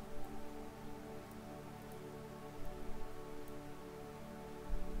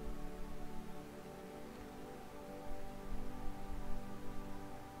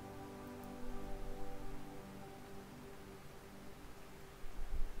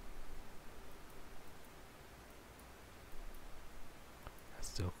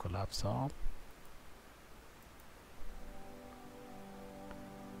 Let's do collapse all.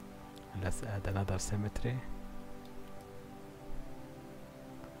 And let's add another symmetry.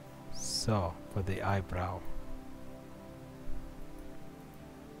 So for the eyebrow,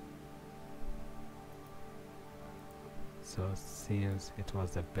 so it seems it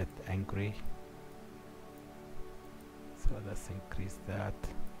was a bit angry, so let's increase that.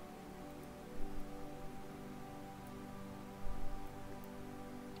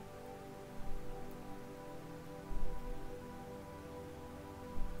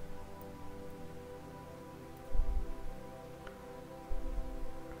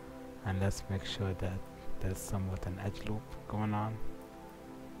 And let's make sure that there's somewhat an edge loop going on.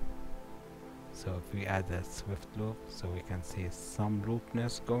 So if we add a swift loop, so we can see some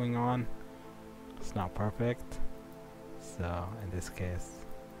loopness going on. It's not perfect, so in this case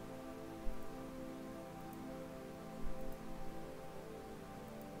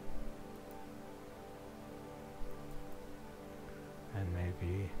and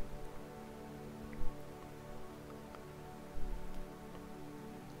maybe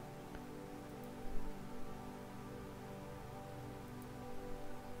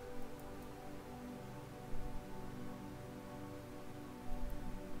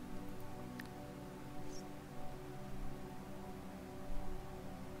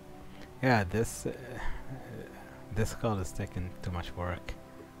yeah, this code is taking too much work.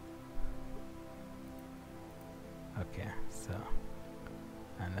 Okay, so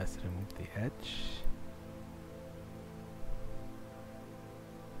and let's remove the edge,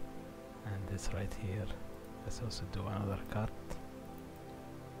 and this right here, let's also do another cut,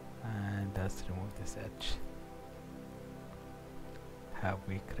 and let's remove this edge. Have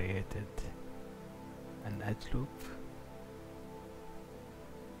we created an edge loop?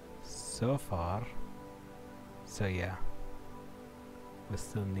 So far, so yeah, we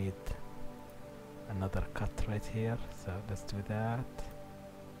still need another cut right here, so let's do that.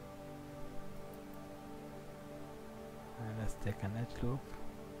 And let's take an edge loop.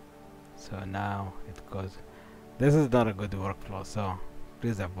 So now it goes. This is not a good workflow, so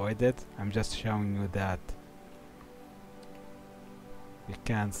please avoid it. I'm just showing you that you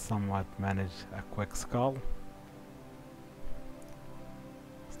can somewhat manage a quick skull.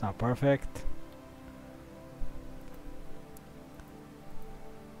 It's not perfect.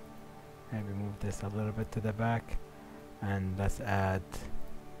 Maybe move this a little bit to the back, and let's add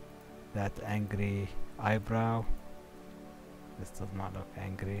that angry eyebrow. This does not look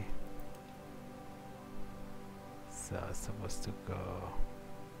angry, so it's supposed to go,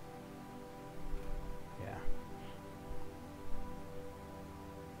 yeah.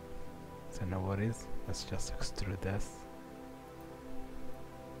 So no worries, let's just extrude this.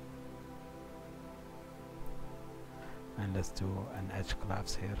 And let's do an edge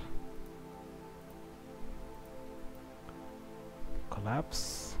collapse here.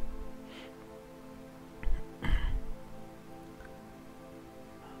 Collapse.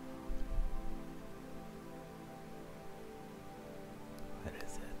 Where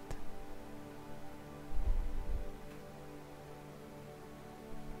is it?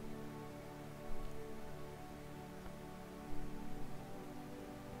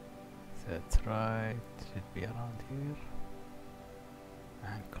 So that's right, should be around here.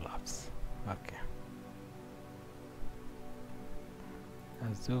 And collapse. Okay.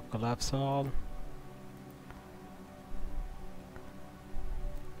 Let's do collapse all.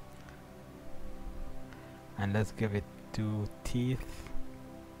 And let's give it 2 teeth.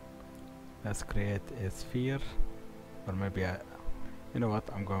 Let's create a sphere, or maybe you know what,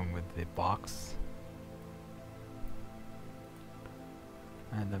 I'm going with the box,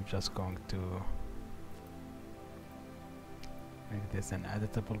 and I'm just going to make this an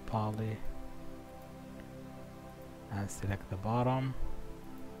editable poly and select the bottom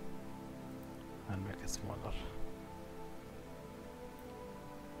and make it smaller.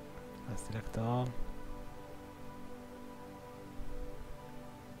 Let's select all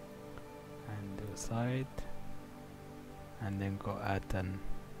and do side, and then go at an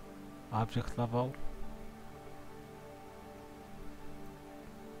object level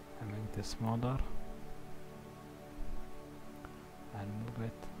and make this smaller and move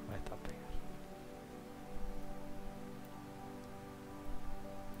it right up here.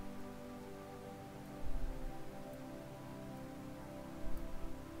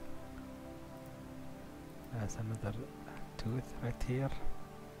 There's another tooth right here.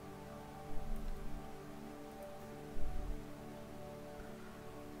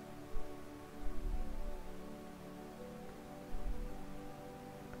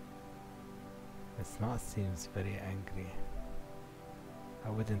 It's not seems very angry. I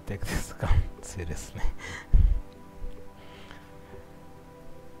wouldn't take this gun seriously.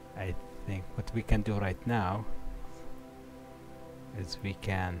 I think what we can do right now is we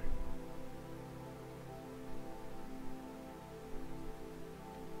can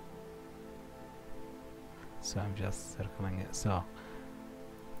so I'm just circling it. So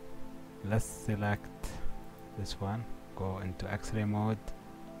let's select this one, go into X-ray mode,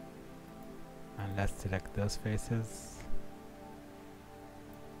 and let's select those faces,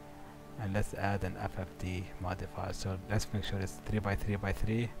 and let's add an FFD modifier. So let's make sure it's 3 by 3 by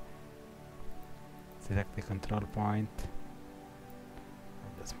 3. Select the control point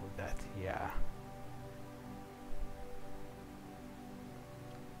and let's move that, yeah.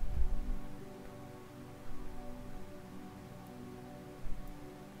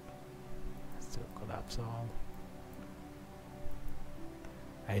 Let's do collapse all.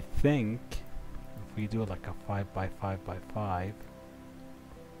 I think if we do like a 5 by 5 by 5,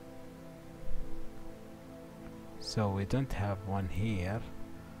 so we don't have one here,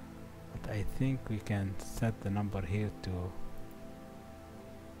 but I think we can set the number here to,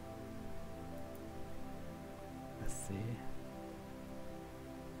 let's see,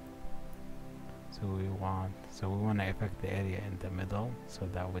 so we want to affect the area in the middle, so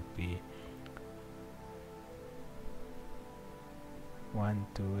that would be 1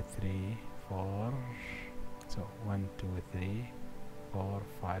 2 3 4, so 1 2 3 4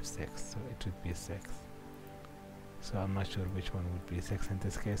 5 6, so it would be 6. So I'm not sure which one would be 6 in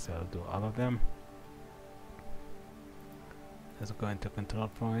this case, so I'll do all of them. Let's go into control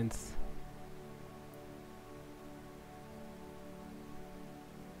points.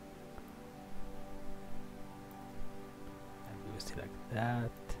 And we will select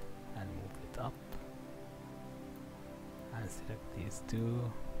that and move it up. And select these two.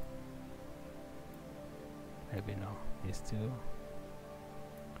 Maybe no, these two.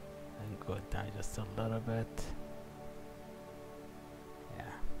 And go down just a little bit.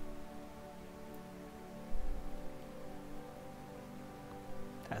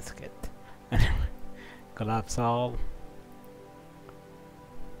 That's good. Anyway, collapse all,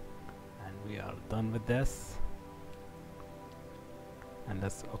 and we are done with this. And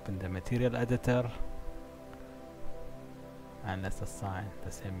let's open the material editor and let's assign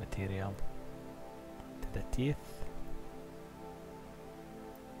the same material to the teeth.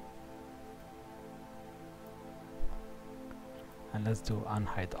 And let's do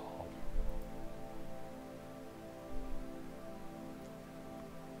unhide all.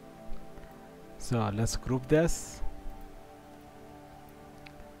 So let's group this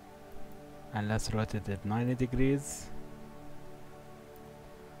and let's rotate it 90 degrees.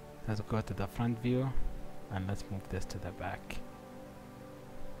 Let's go to the front view and let's move this to the back.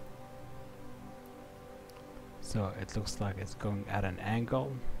 So it looks like it's going at an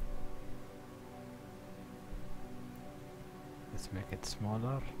angle. Let's make it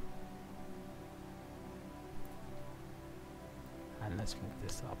smaller. And let's move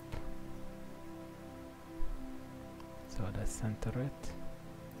this up. So let's center it.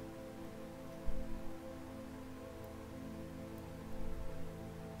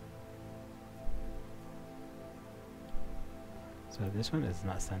 So this one is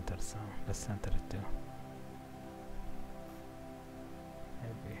not centered, so let's center it too.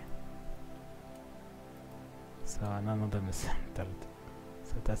 Maybe. So none of them is centered.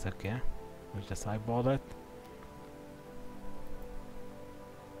 So that's okay. We'll just eyeball it.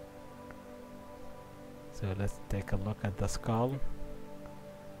 So let's take a look at the skull.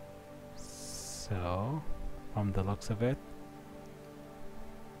 So from the looks of it,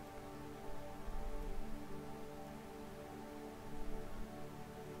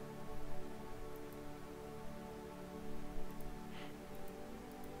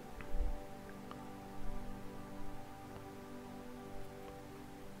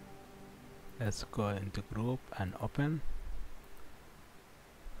 let's go into group and open.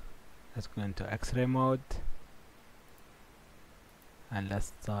 Let's go into X-ray mode and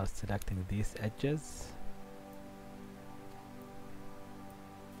let's start selecting these edges.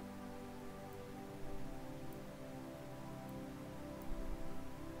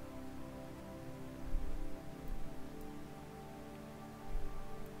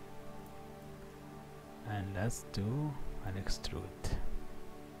 And let's do an extrude.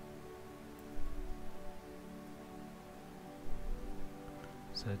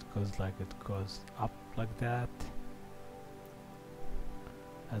 So it goes like it goes up like that.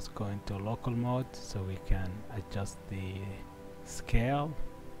 Let's go into local mode so we can adjust the scale.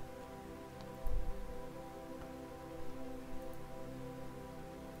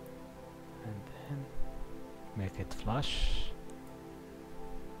 And then make it flush.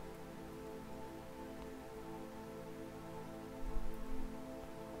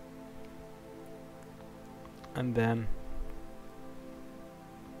 And then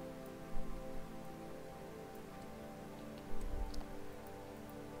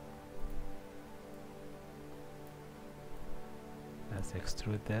let's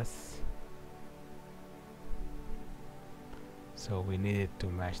extrude this. So we need it to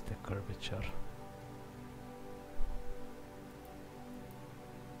match the curvature.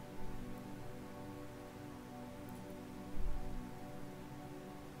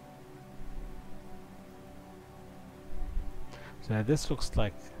 So this looks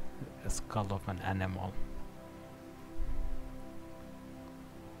like a skull of an animal.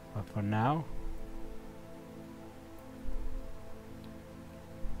 But for now,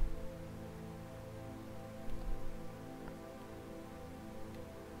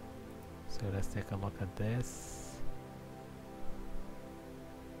 so let's take a look at this.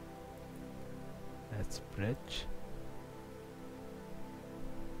 Let's bridge.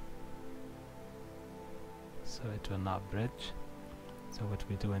 So it will not bridge. So what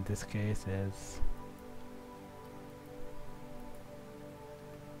we do in this case is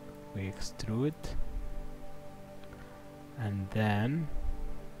we extrude and then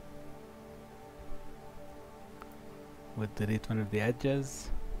we'll delete one of the edges,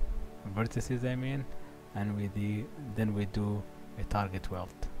 vertices I mean, and then we do a target weld.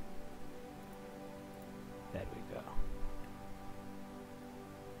 There we go.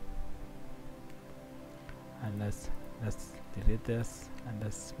 And let's delete this and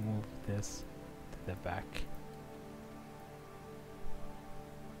let's move this to the back.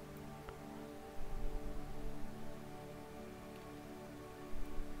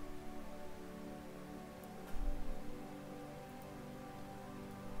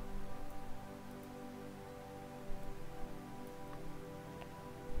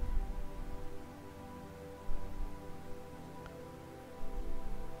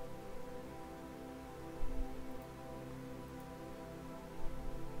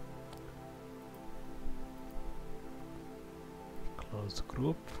 Close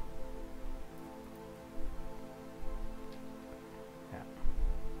group.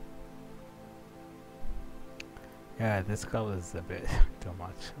 Yeah, this skull is a bit too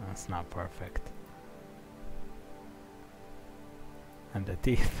much. It's not perfect. And the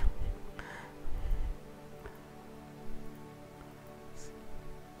teeth.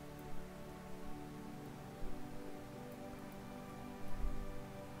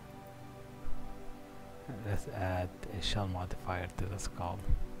 Let's add a shell modifier to the skull,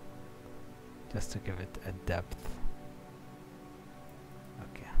 just to give it a depth.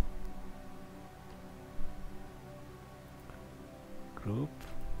 Okay. Group.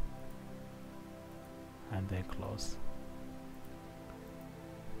 And then close.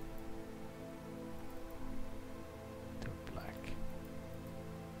 To black.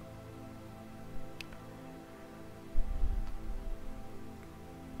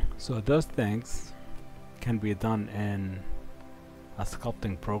 So those things can be done in a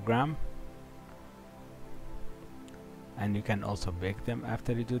sculpting program, and you can also bake them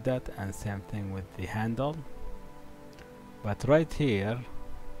after you do that, and same thing with the handle. But right here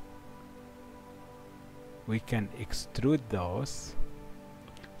we can extrude those.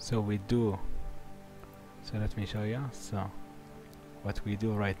 So let me show you. So what we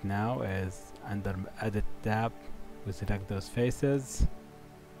do right now is under edit tab we select those faces.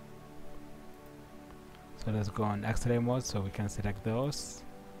 So let's go on X-ray mode so we can select those.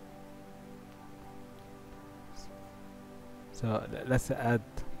 So let's add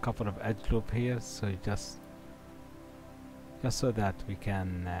a couple of edge loop here, so just so that we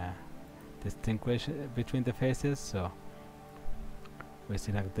can distinguish between the faces. So we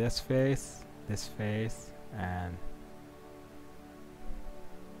select this face, and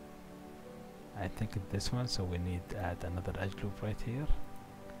I think this one, so we need to add another edge loop right here.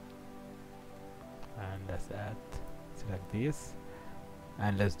 And let's select these,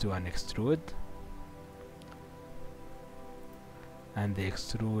 and let's do an extrude, and the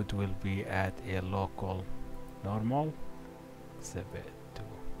extrude will be at a local normal. It's a bit too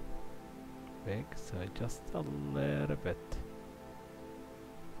big, so just a little bit.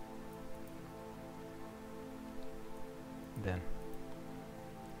 Then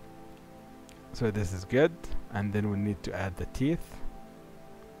so this is good, and then we need to add the teeth.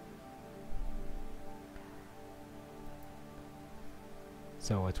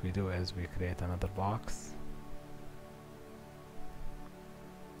 So what we do is we create another box.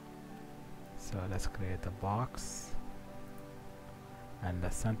 So let's create a box, and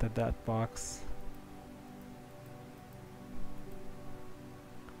let's center that box.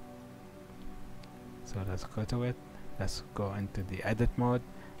 So let's go to it, let's go into the edit mode,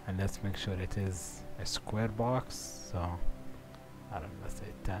 and let's make sure it is a square box. So I don't know, let's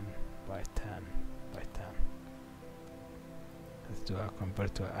say 10 by 10 by 10. Let's do a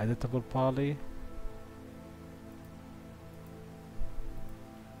convert to editable poly.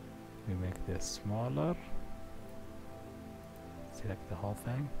 We make this smaller, select the whole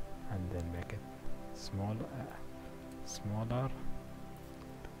thing, and then make it smaller.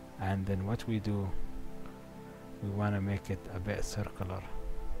 And then what we do, we want to make it a bit circular.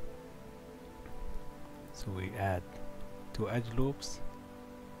 So we add 2 edge loops,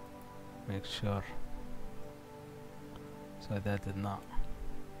 make sure so that did not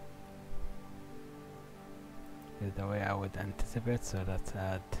is the way I would anticipate. So let's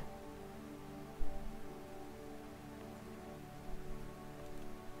add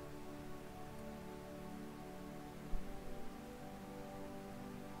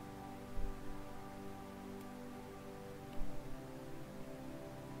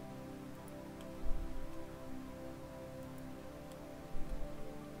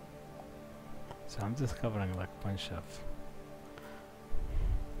so I'm just covering like a bunch of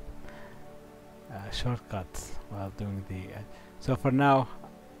shortcuts while doing the so for now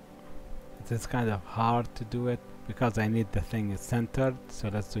it is kind of hard to do it because I need the thing is centered. So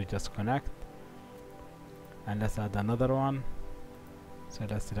let's do just connect, and let's add another one. So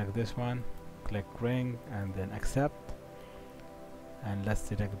let's select this one, click ring, and then accept, and let's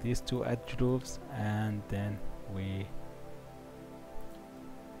select these 2 edge loops, and then we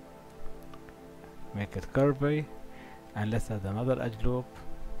make it curvy, and let's add another edge loop,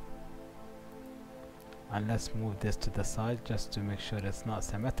 and let's move this to the side just to make sure it's not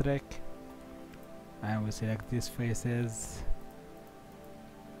symmetric, and we select these faces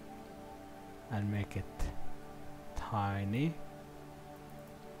and make it tiny,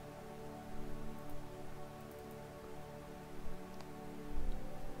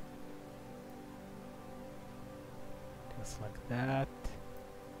 just like that,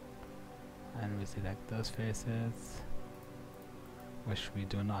 and we select those faces which we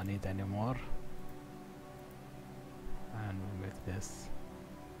do not need anymore, and we make this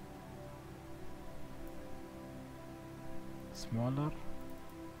smaller.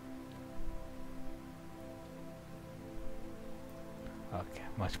 Okay,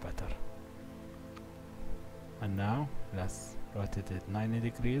 much better. And now let's rotate it 90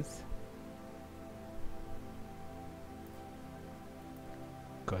 degrees.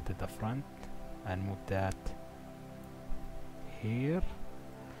 Go to the front and move that here.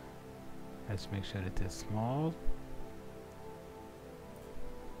 Let's make sure it is small.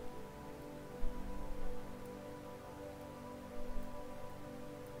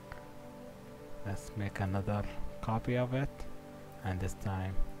 Let's make another copy of it, and this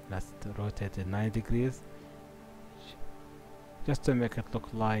time let's rotate it 90 degrees just to make it look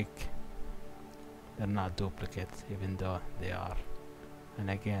like they're not duplicates, even though they are.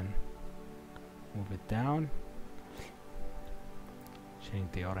 And again, move it down,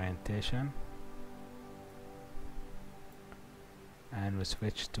 change the orientation, and we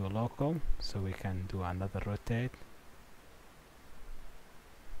switch to local so we can do another rotate.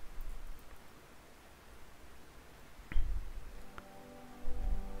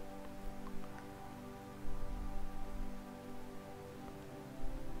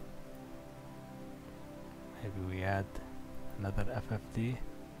 Maybe we add another FFD.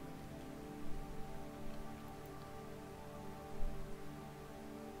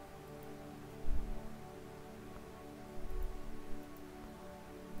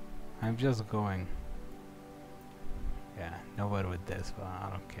 I'm just going, yeah, nowhere with this, but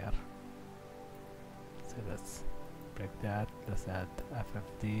I don't care. So let's break that. Let's add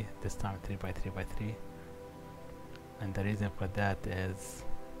FFD, this time 3x3x3. And the reason for that is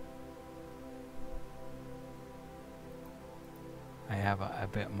I have a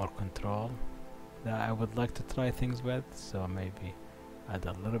bit more control that I would like to try things with, so maybe add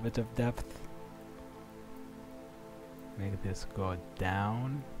a little bit of depth. Make this go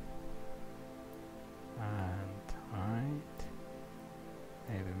down and right.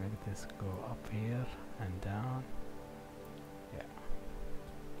 Maybe make this go up here and down. Yeah.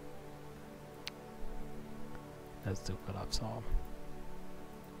 Let's do collapse all.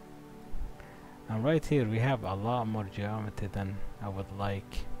 And right here we have a lot more geometry than I would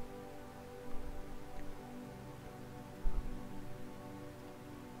like.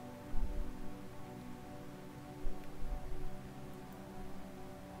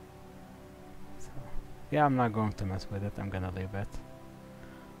 So, yeah, I'm not going to mess with it. I'm gonna leave it.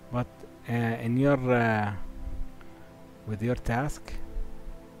 But in your with your task,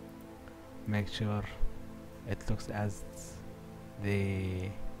 make sure it looks as the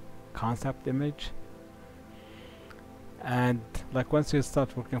concept image. And like once you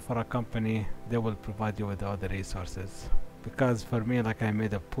start working for a company, they will provide you with all the resources. Because for me, like, I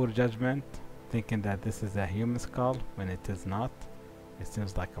made a poor judgment thinking that this is a human skull when it is not. It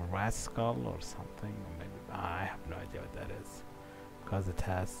seems like a rat skull or something. Or maybe I have no idea what that is, because it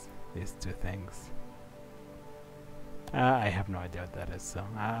has these two things. I have no idea what that is, so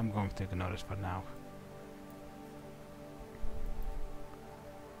I'm going to ignore it for now.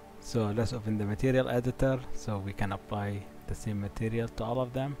 So let's open the material editor so we can apply the same material to all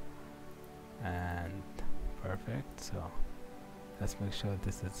of them. And perfect. So let's make sure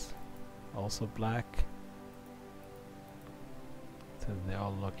this is also black, so they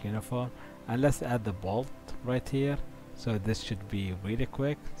all look uniform. And let's add the bolt right here. So this should be really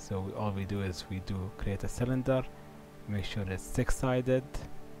quick. So all we do is we do create a cylinder, make sure it's six-sided,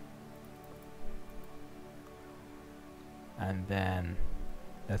 and then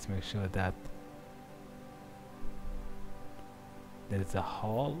let's make sure that there's a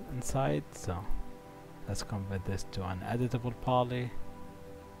hole inside. So let's convert this to an editable poly.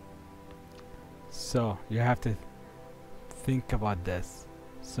 So you have to think about this.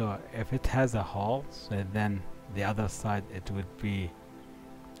 So if it has a hole, so then the other side it would be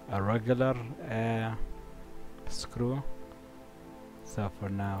a regular screw. So for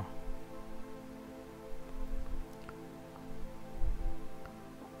now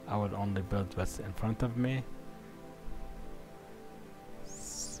I will only build what's in front of me.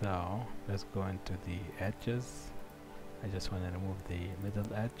 So let's go into the edges. I just want to remove the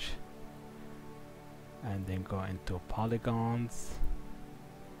middle edge and then go into polygons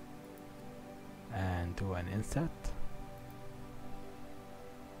and do an inset.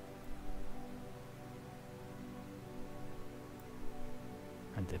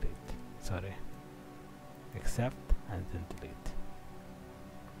 And delete. Sorry. Accept and then delete.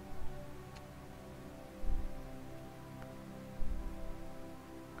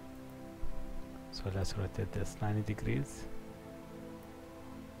 So let's rotate this 90 degrees.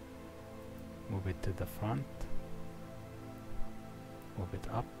 Move it to the front. Move it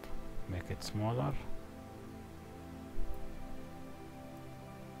up. Make it smaller.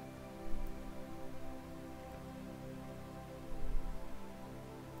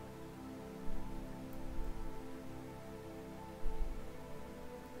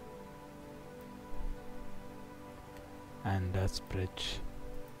 and let's bridge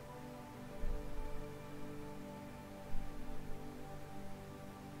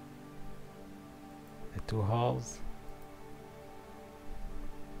the two holes.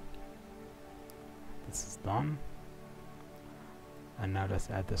 This is done, and now let's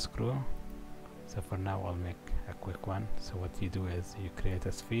add the screw. So for now I'll make a quick one. So what you do is you create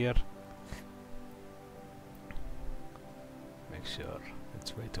a sphere, make sure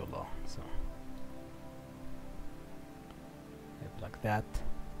it's way too low, so maybe like that.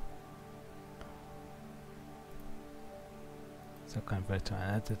 So convert to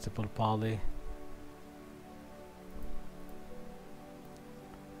an editable poly,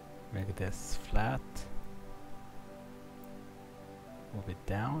 make this flat, move it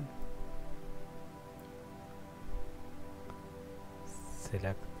down,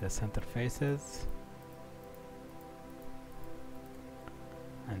 select the center faces,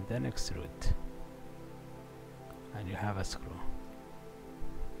 and then extrude, and you have a screw.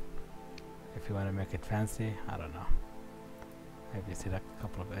 If you want to make it fancy, I don't know, maybe select a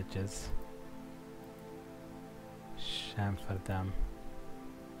couple of edges, chamfer them,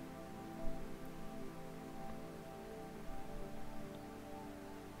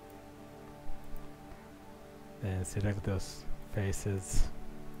 then select those faces,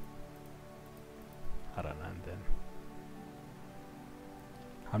 I don't know, and then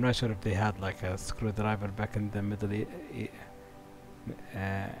I'm not sure if they had like a screwdriver back in the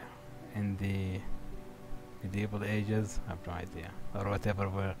in the medieval ages. I have no idea, or whatever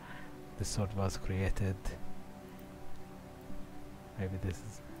where this sword was created. Maybe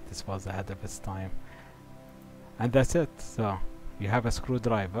this was ahead of its time. And that's it. So you have a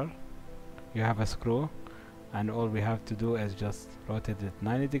screwdriver, you have a screw, and all we have to do is just rotate it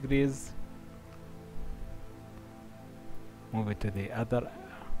 90 degrees, move it to the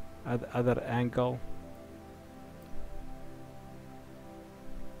other angle.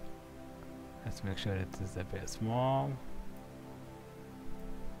 Let's make sure it is a bit small.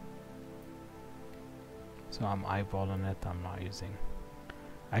 So I'm eyeballing it, I'm not using,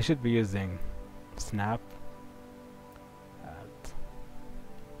 I should be using snap, and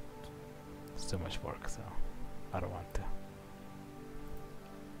it's too much work, so I don't want to.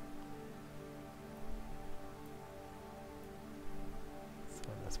 So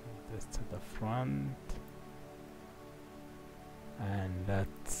let's move this to the front, and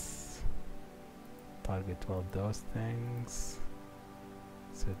let's target all those things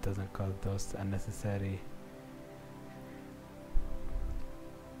so it doesn't cause those unnecessary,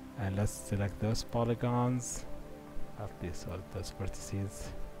 and let's select those polygons, at least all those vertices,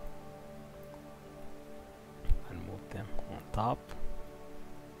 and move them on top.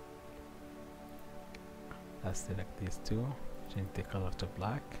 Let's select these two, change the color to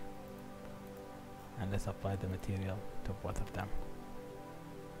black, and let's apply the material to both of them.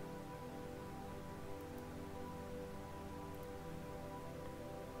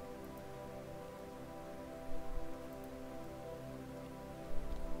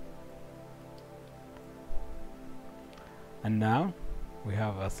 And now we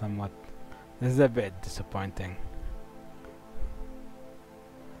have a somewhat, this is a bit disappointing.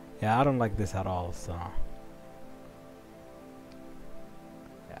 Yeah, I don't like this at all, so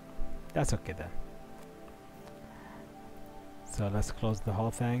yeah, that's okay then. So let's close the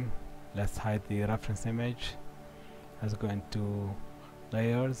whole thing. Let's hide the reference image. Let's go into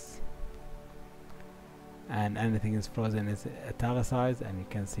layers, and anything is frozen is italicized, and you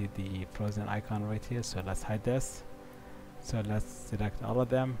can see the frozen icon right here. So let's hide this. So let's select all of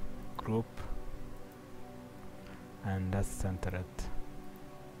them, group, and let's center it.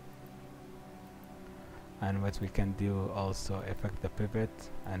 And what we can do also, affect the pivot,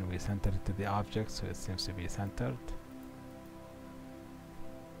 and we center it to the object so it seems to be centered.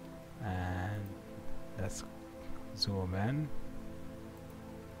 And let's zoom in,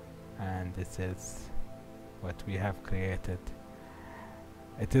 and this is what we have created.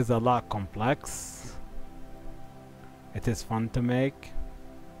 It is a lot complex. It is fun to make,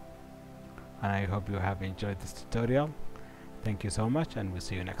 and I hope you have enjoyed this tutorial. Thank you so much, and we'll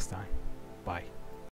see you next time. Bye.